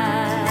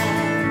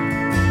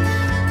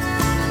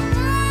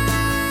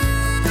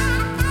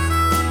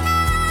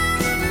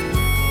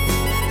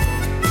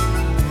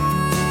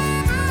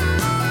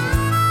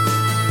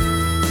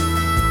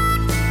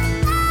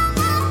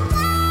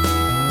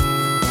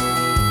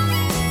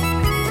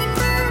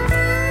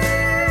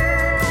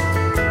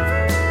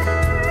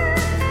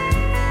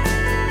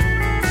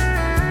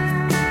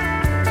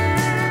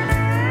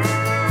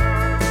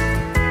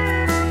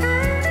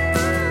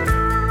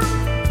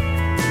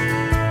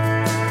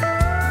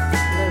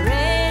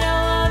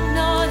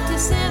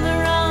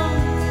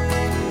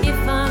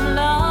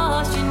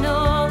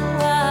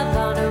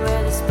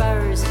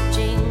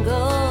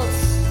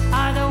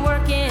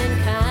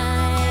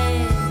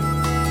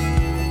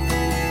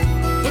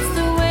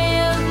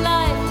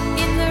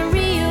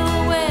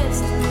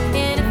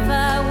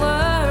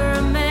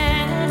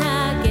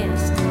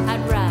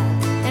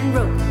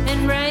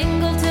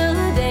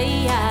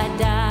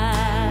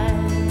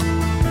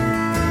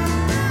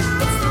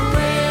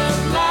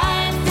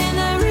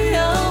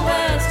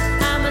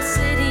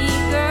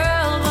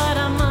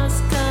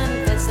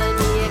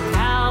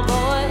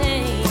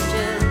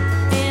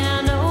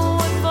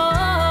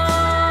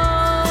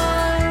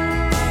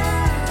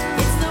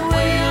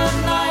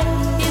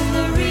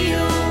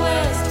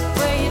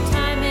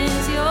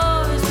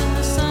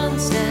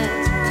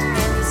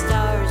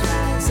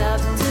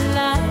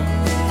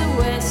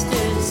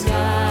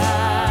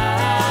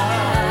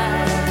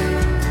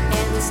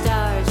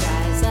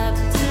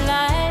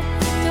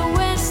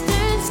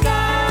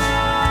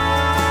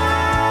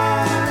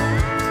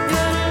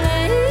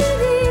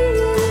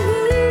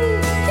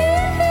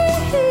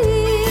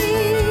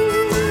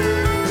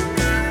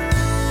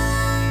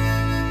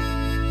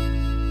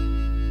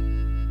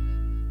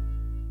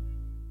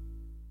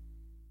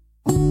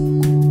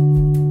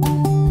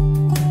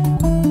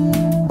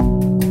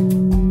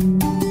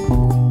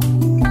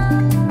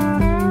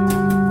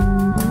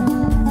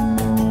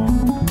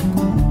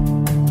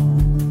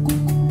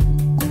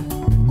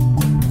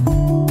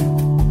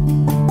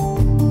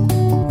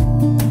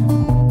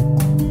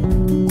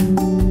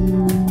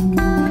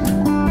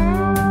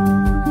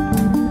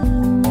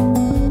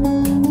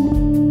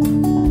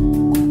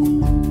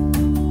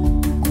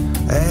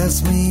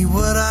 Ask me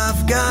what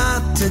I've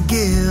got to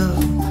give,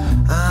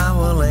 I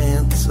will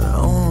answer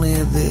only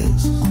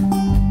this.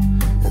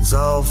 It's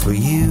all for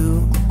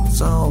you,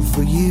 it's all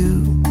for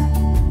you.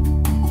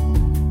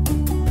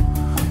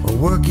 A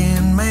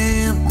working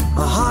man,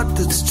 a heart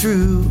that's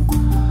true,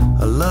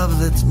 a love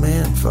that's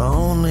meant for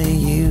only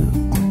you.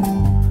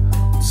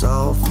 It's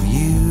all for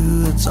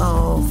you, it's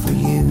all for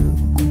you.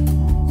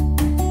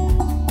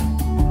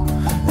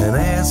 And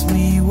ask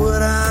me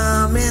what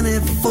I'm in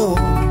it for.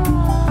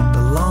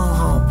 The long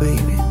haul,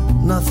 baby,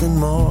 nothing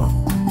more.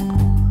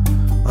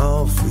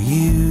 All for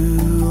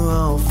you,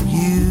 all for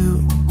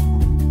you.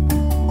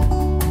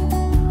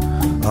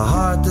 A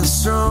heart that's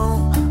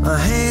strong, a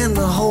hand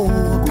to hold.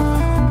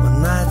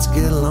 When nights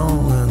get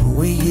long and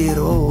we get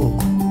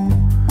old.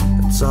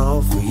 It's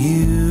all for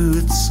you,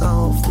 it's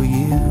all for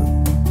you.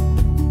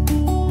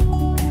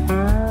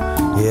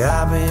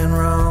 Yeah, I've been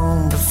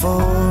wrong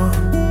before,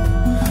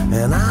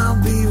 and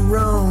I'll be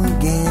wrong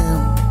again.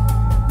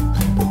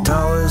 The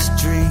tallest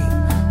tree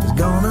is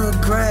gonna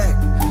crack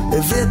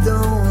if it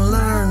don't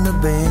learn to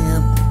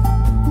bend.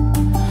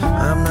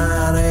 I'm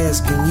not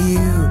asking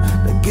you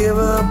to give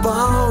up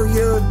all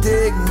your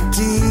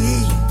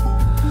dignity.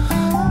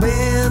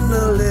 Bend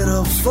a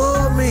little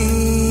for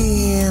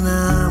me, and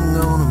I'm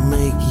gonna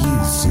make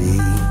you see.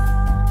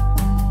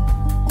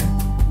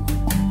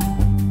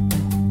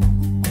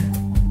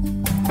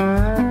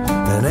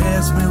 And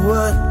ask me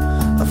what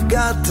I've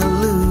got to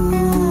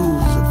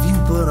lose if you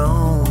put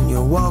on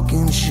your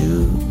walking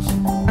shoes.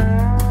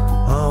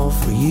 All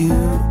for you,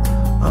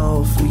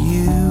 all for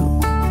you.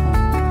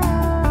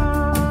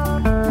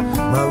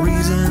 My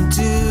reason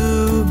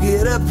to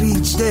get up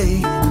each day,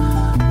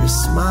 your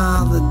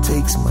smile that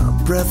takes my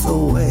breath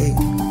away.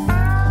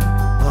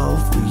 All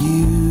for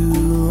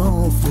you,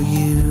 all for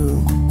you.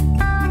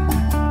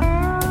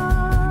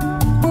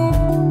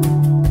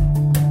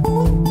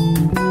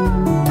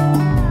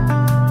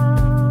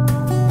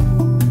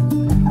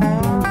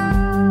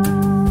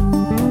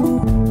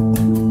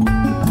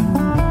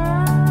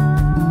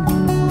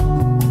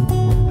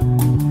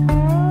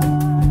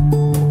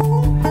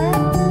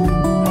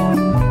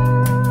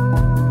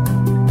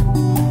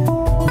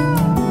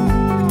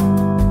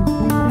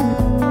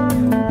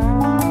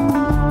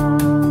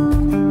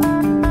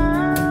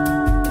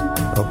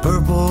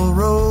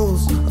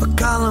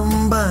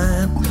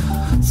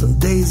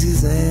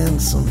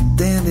 Some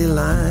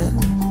dandelion.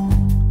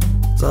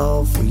 It's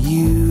all for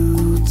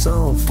you, it's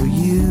all for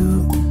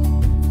you.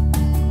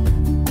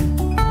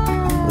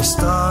 The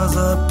stars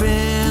up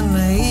in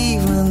the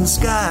evening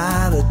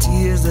sky, the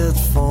tears that's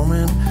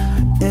forming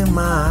in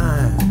my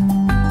eye.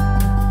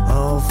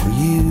 All for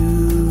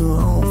you,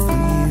 all for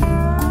you.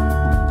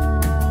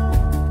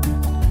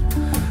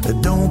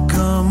 It don't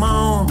come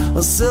on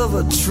a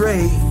silver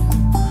tray,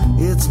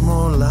 it's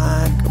more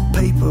like a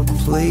paper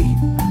plate.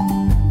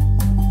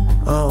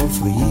 All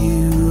for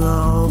you,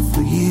 all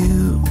for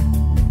you.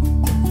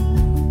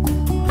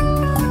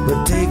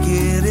 But take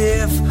it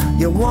if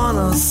you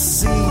wanna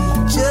see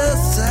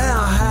just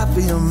how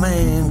happy a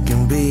man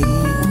can be.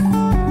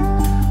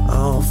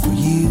 All for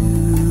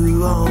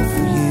you, all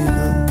for you.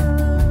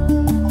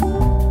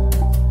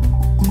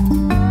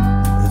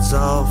 It's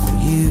all for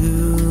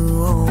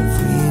you, all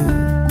for you.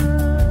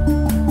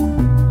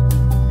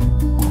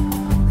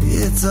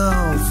 It's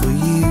all for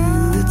you,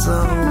 it's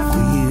all for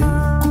you.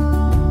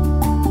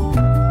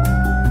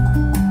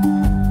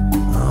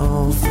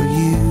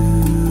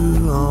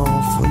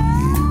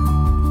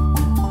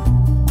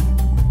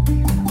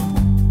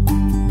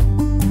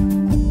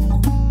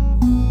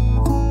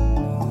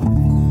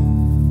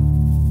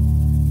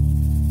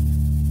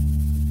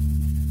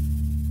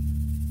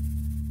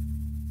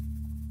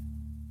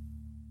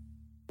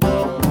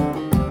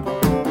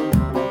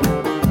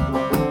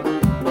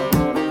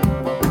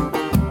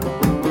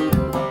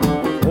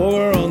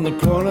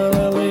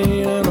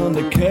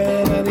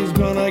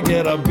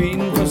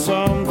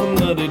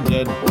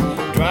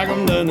 Drag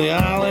him down the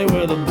alley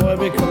where the boy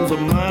becomes a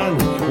man.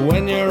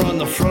 When you're on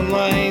the front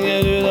line,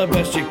 you do the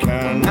best you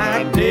can.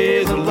 My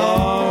days are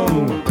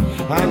long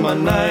and my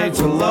nights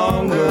are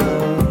longer.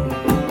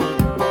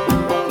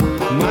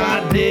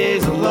 My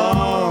days are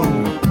long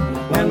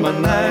and my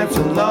nights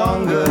are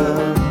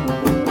longer.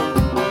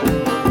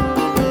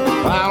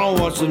 I don't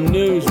watch the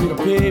news, read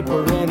the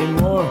paper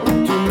anymore.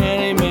 Too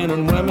many men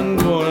and women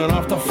going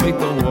off to fight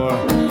the war.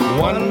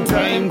 1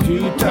 time,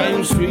 2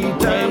 times, 3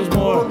 times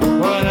more.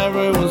 When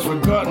everyone's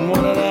forgotten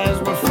what it is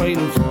we're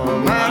fighting for.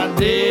 My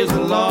days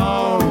are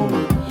long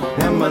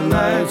and my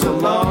nights are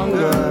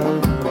longer.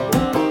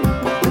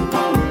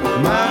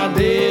 My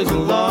days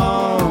are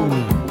long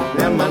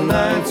and my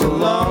nights are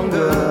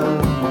longer.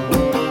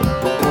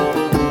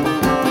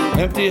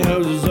 Empty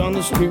houses on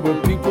the street where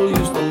people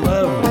used to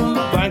live.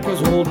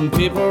 Bankers holding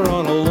paper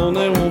on a loan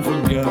they won't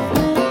forgive.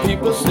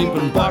 People sleep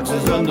in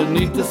boxes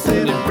underneath the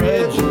city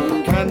bridge.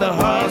 Kinda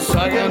hard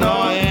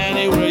Saginaw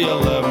anywhere you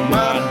live.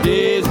 My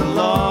days are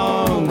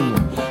long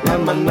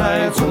and my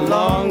nights are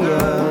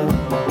longer.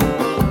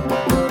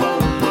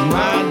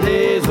 My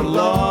days are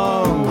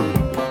long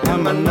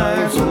and my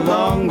nights are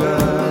longer.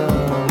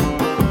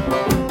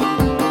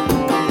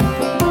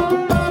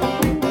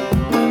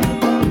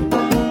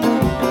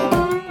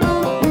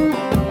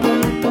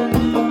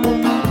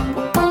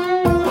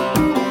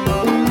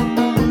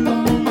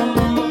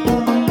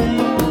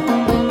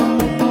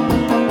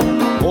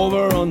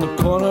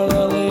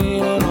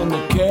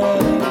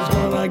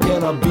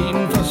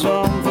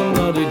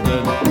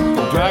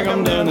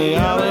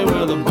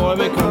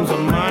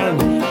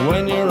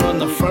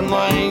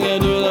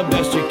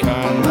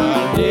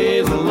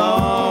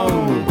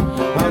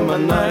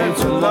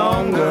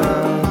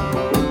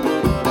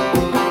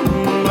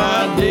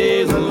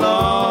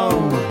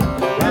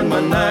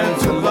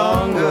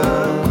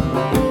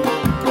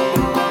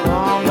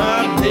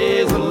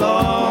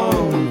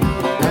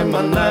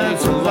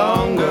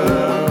 longer.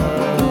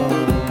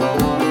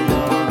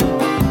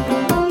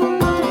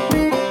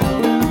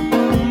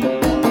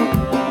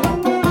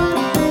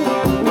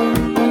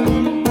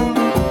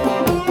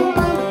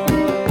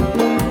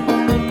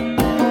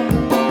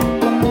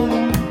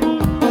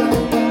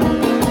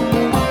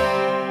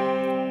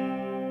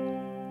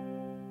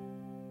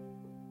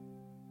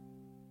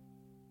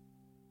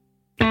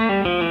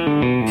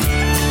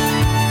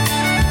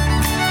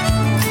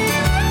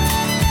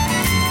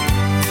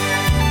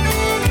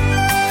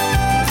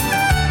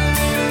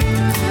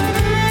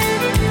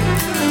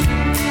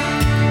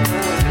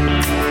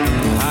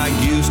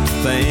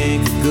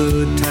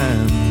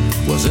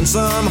 In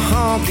some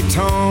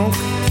honky-tonk,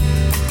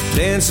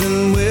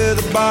 dancing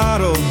with a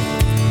bottle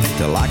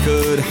till I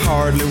could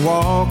hardly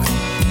walk.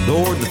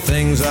 Lord, the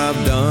things I've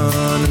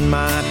done in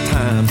my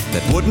time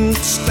that wouldn't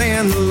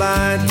stand the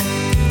light.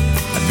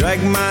 I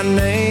dragged my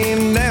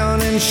name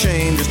down in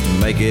shame just to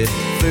make it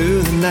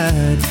through the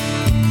night.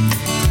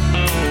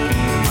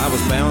 I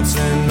was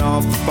bouncing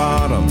off the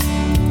bottom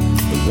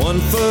with 1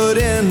 foot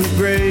in the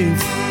grave.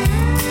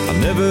 I'll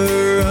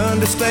never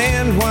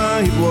understand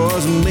why it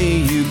wasn't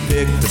me you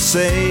picked to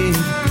save.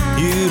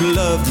 You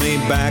loved me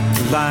back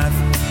to life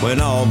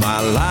when all my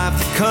life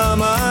had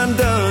come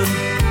undone.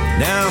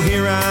 Now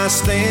here I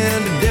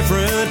stand, a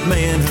different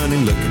man,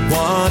 honey, look at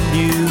what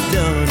you've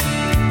done.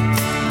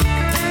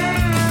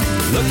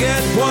 Look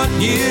at what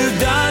you've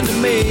done to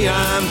me,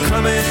 I'm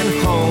coming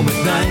home at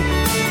night.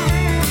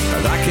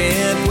 'Cause I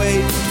can't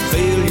wait to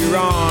feel your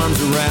arms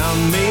around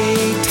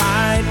me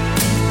tight.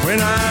 When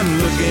I'm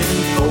looking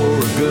for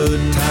a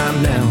good time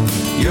now,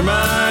 you're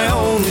my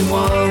only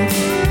one.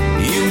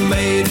 You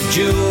made a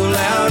jewel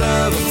out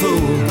of a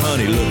fool,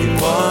 honey, look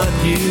at what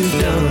you've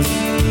done.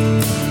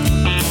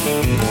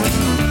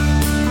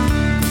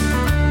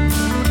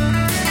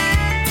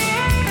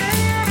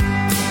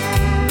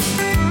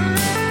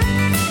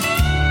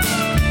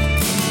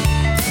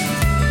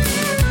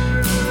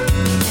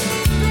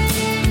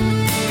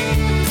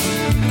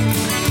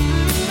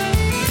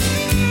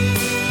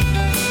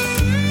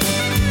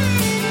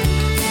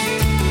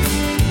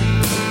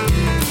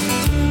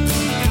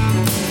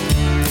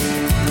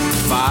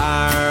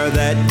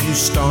 That you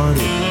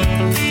started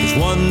is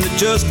one that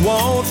just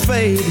won't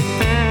fade.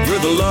 You're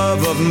the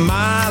love of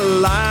my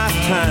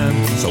lifetime,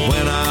 so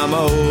when I'm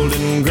old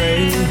and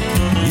gray,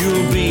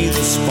 you'll be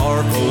the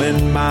sparkle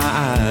in my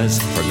eyes.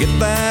 Forget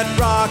that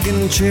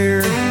rocking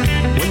chair.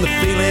 When the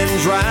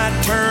feeling's right,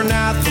 turn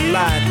out the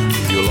light.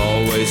 You'll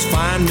always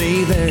find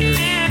me there.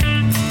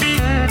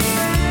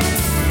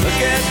 Look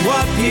at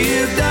what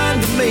you've done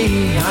to me,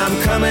 I'm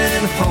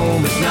coming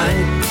home at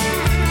night.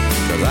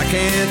 'Cause I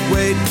can't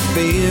wait to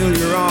feel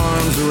your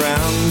arms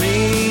around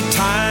me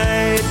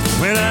tight.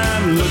 When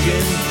I'm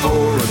looking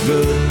for a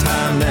good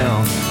time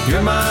now,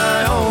 you're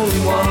my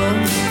only one.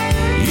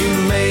 You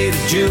made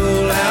a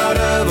jewel out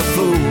of a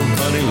fool,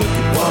 honey, look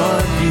at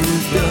what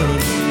you've done.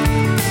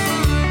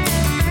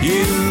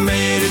 You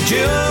made a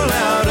jewel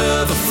out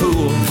of a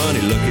fool,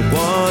 honey, look at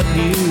what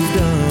you've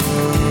done.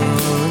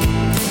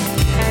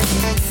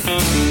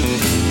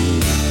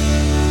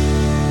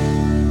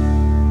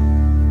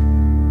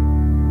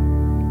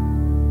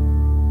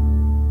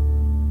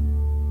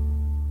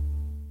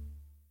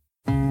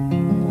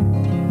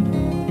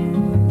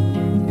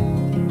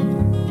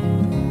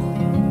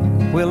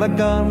 Well, I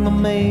got in the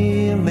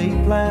mail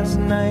late last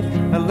night,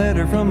 a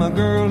letter from a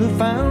girl who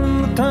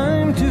found the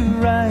time to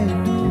write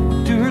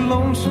to her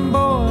lonesome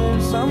boy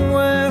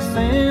somewhere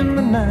in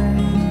the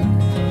night.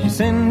 She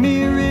sent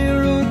me a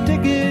railroad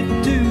ticket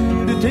to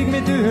take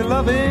me to her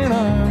loving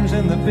arms,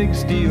 and the big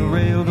steel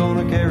rail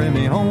gonna carry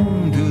me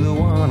home to the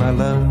one I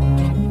love.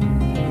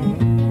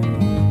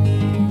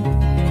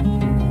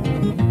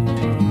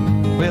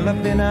 Well,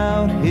 I've been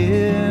out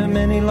here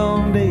many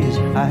long days.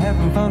 I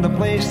haven't found a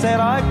place that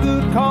I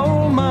could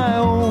call my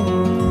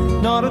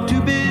own. Not a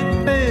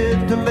two-bit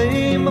bed to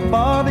lay my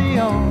body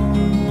on.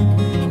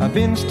 I've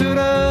been stood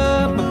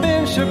up, I've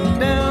been shook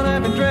down,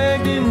 I've been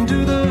dragged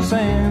into the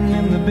sand,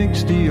 and the big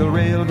steel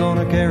rail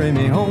gonna carry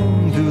me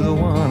home to the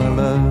one I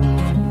love.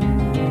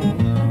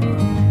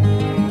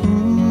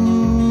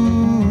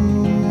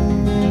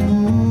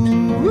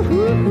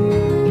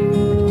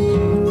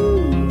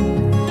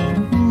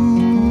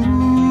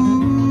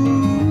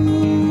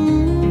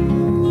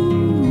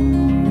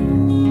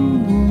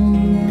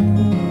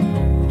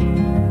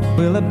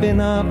 Been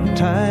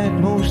uptight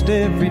most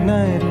every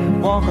night,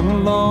 walking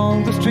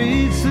along the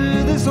streets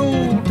of this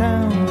old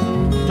town.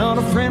 Not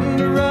a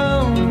friend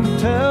around to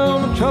tell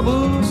my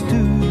troubles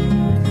to.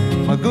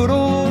 My good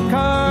old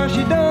car,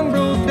 she done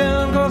broke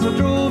down 'cause I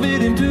drove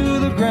it into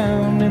the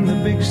ground, and the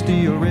big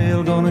steel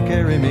rail gonna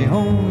carry me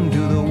home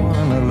to the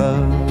one I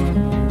love.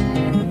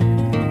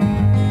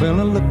 Well,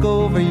 I look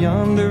over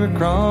yonder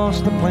across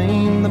the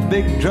plain, the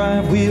big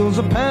drive wheels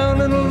are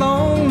pounding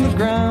along the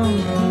ground.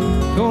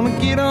 Gonna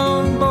get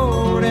on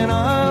board and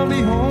I'll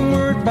be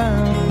homeward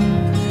bound.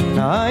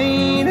 Now I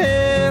ain't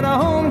had a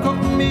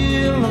home-cooked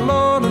meal,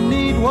 Lord, I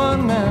need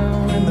one now.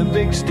 And the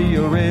big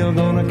steel rail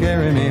gonna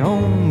carry me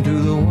home to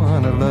the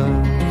one I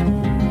love.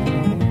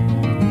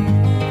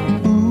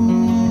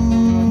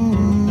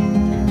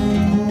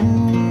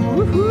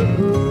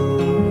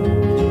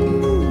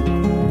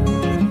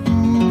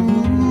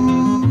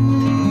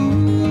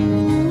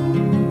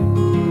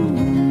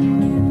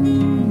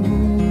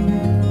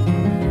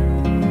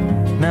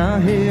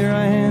 here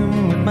I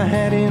am with my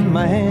hat in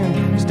my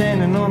hand,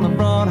 standing on the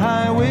broad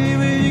highway.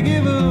 Will you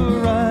give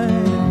a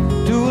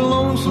ride to a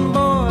lonesome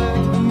boy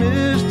who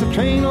missed the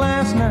train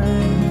last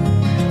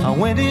night? I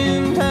went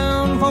in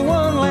town for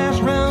one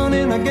last round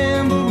and I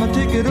gambled my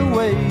ticket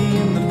away,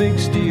 and the big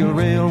steel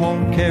rail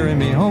won't carry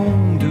me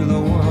home to the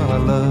one I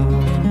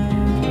love.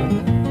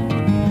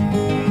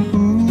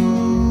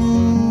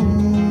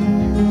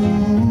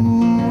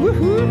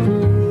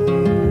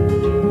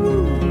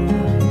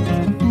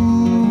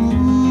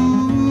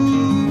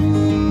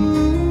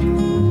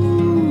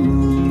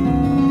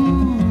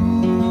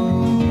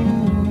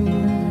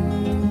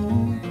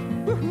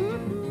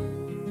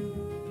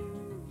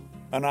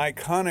 An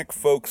iconic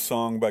folk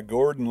song by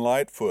Gordon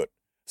Lightfoot,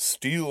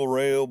 Steel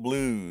Rail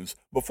Blues.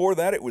 Before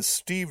that, it was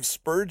Steve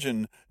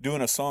Spurgeon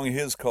doing a song of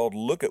his called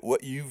Look at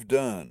What You've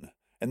Done.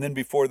 And then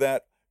before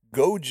that,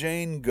 Go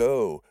Jane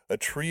Go, a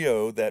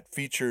trio that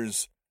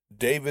features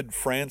David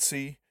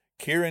Francie,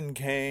 Kieran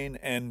Kane,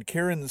 and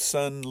Kieran's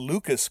son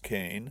Lucas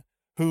Kane,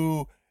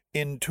 who,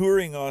 in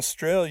touring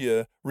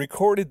Australia,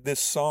 recorded this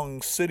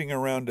song sitting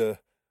around a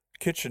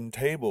kitchen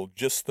table,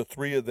 just the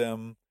three of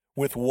them,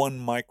 with one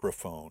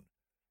microphone.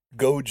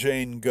 Go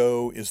Jane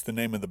Go is the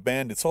name of the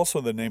band. It's also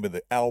the name of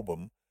the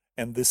album.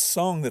 And this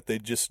song that they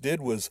just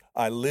did was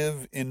I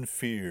Live in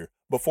Fear.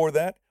 Before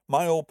that,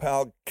 my old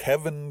pal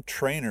Kevin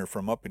Trainor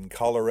from up in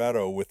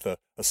Colorado with a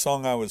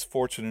song I was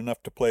fortunate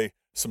enough to play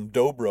some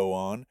dobro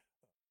on.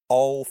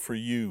 All For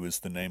You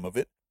is the name of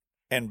it.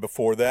 And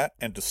before that,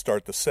 and to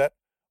start the set,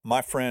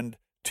 my friend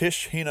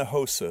Tish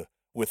Hinojosa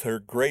with her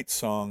great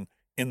song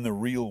In the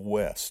Real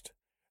West.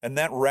 And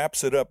that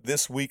wraps it up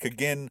this week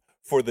again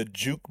for the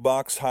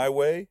Jukebox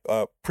Highway.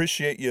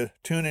 Appreciate you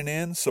tuning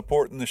in,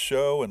 supporting the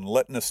show, and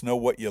letting us know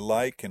what you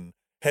like, and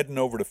heading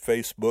over to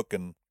Facebook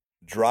and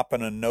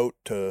dropping a note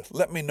to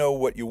let me know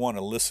what you want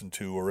to listen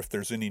to, or if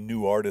there's any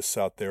new artists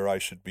out there I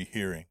should be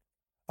hearing.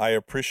 I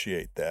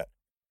appreciate that.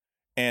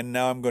 And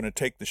now I'm going to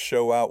take the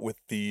show out with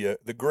the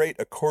great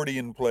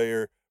accordion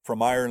player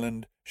from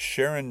Ireland,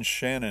 Sharon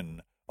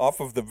Shannon,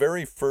 off of the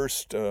very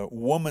first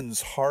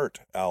Woman's Heart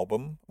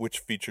album, which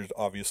features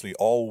obviously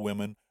all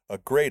women. A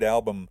great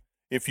album.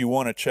 If you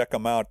want to check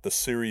them out, the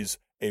series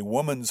A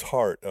Woman's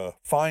Heart, a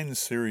fine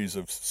series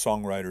of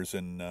songwriters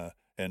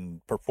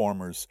and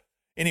performers.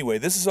 Anyway,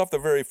 this is off the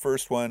very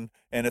first one,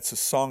 and it's a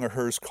song of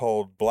hers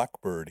called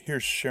Blackbird.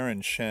 Here's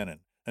Sharon Shannon.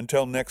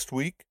 Until next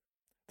week,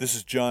 this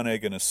is John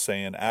Eganis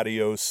saying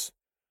adios.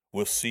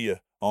 We'll see you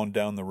on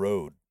down the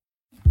road.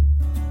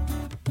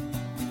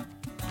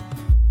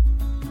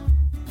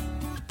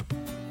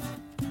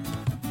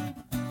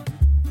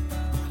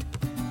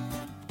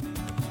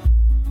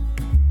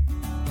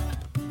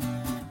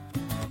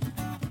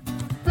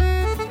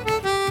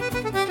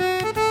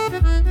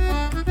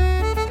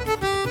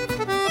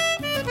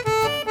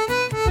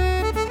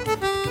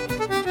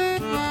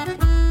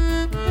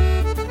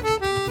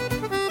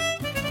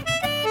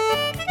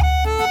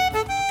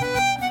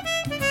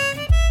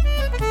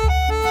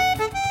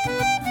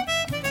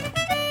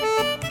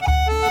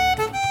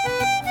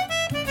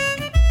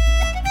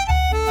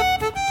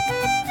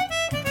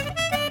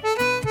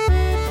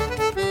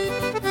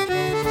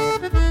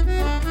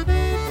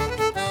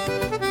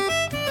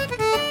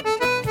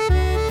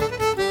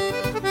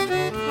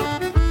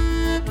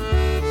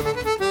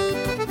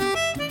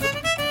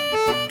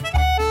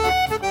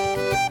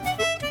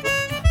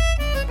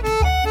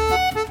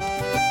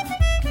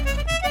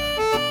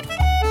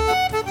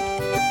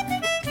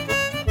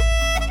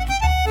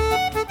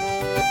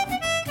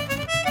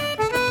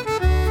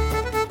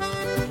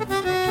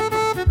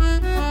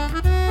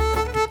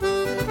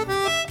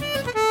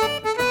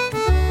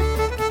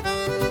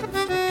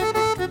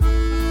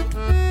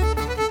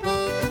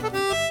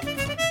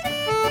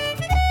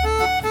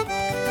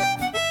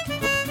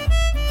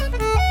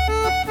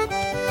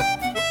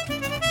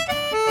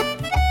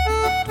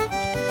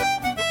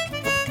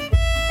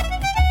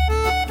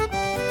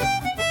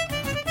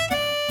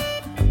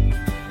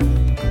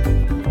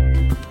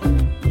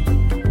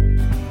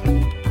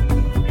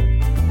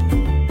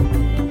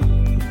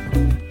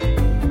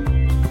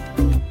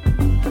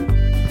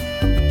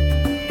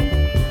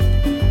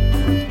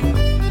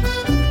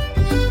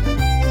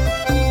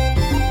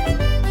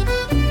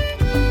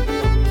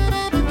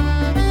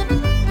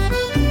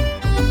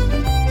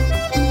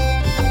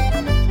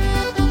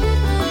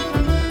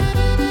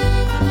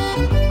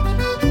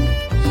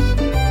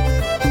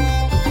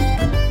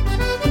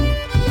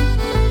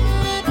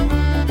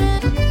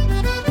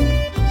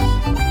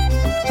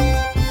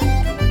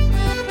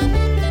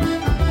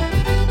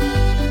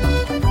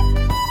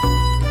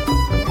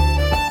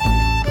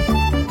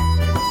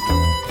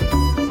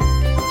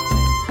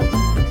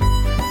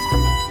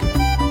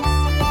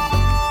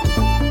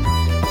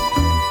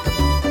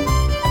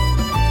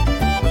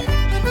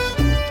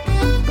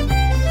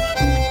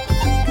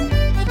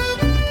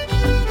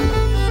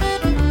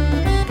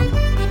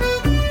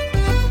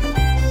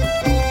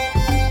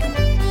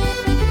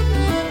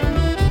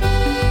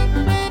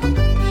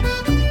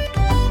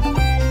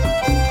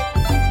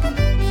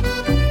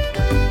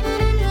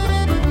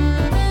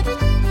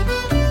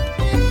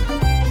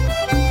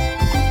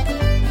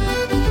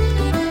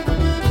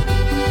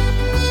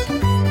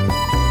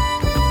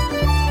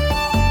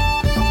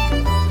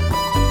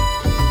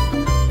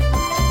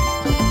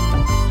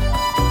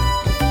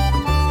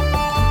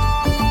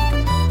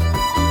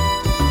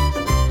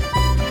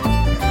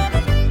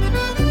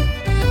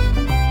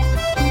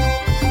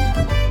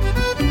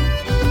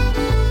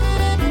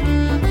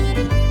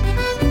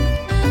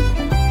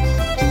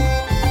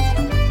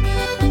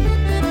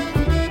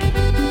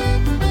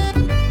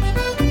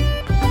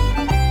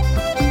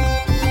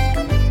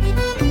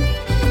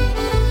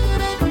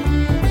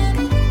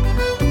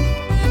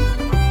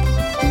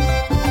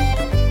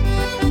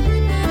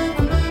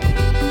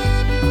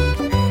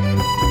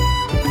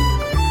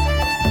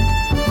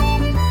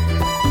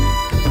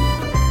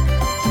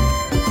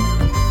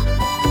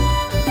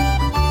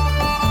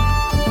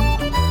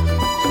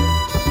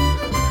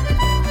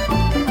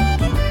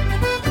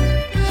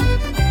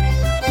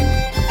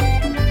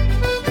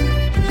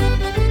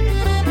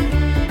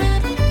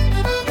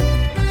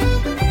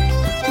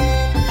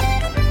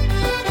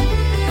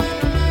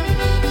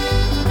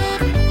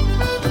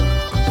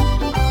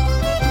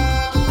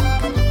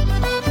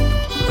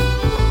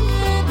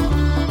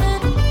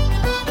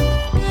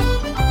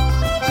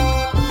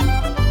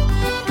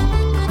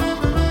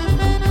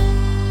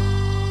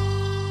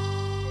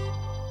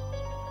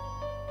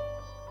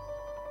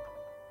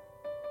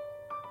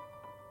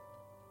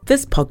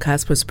 This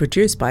podcast was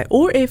produced by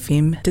OAR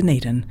FM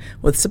Dunedin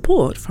with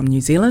support from New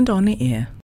Zealand On the Air.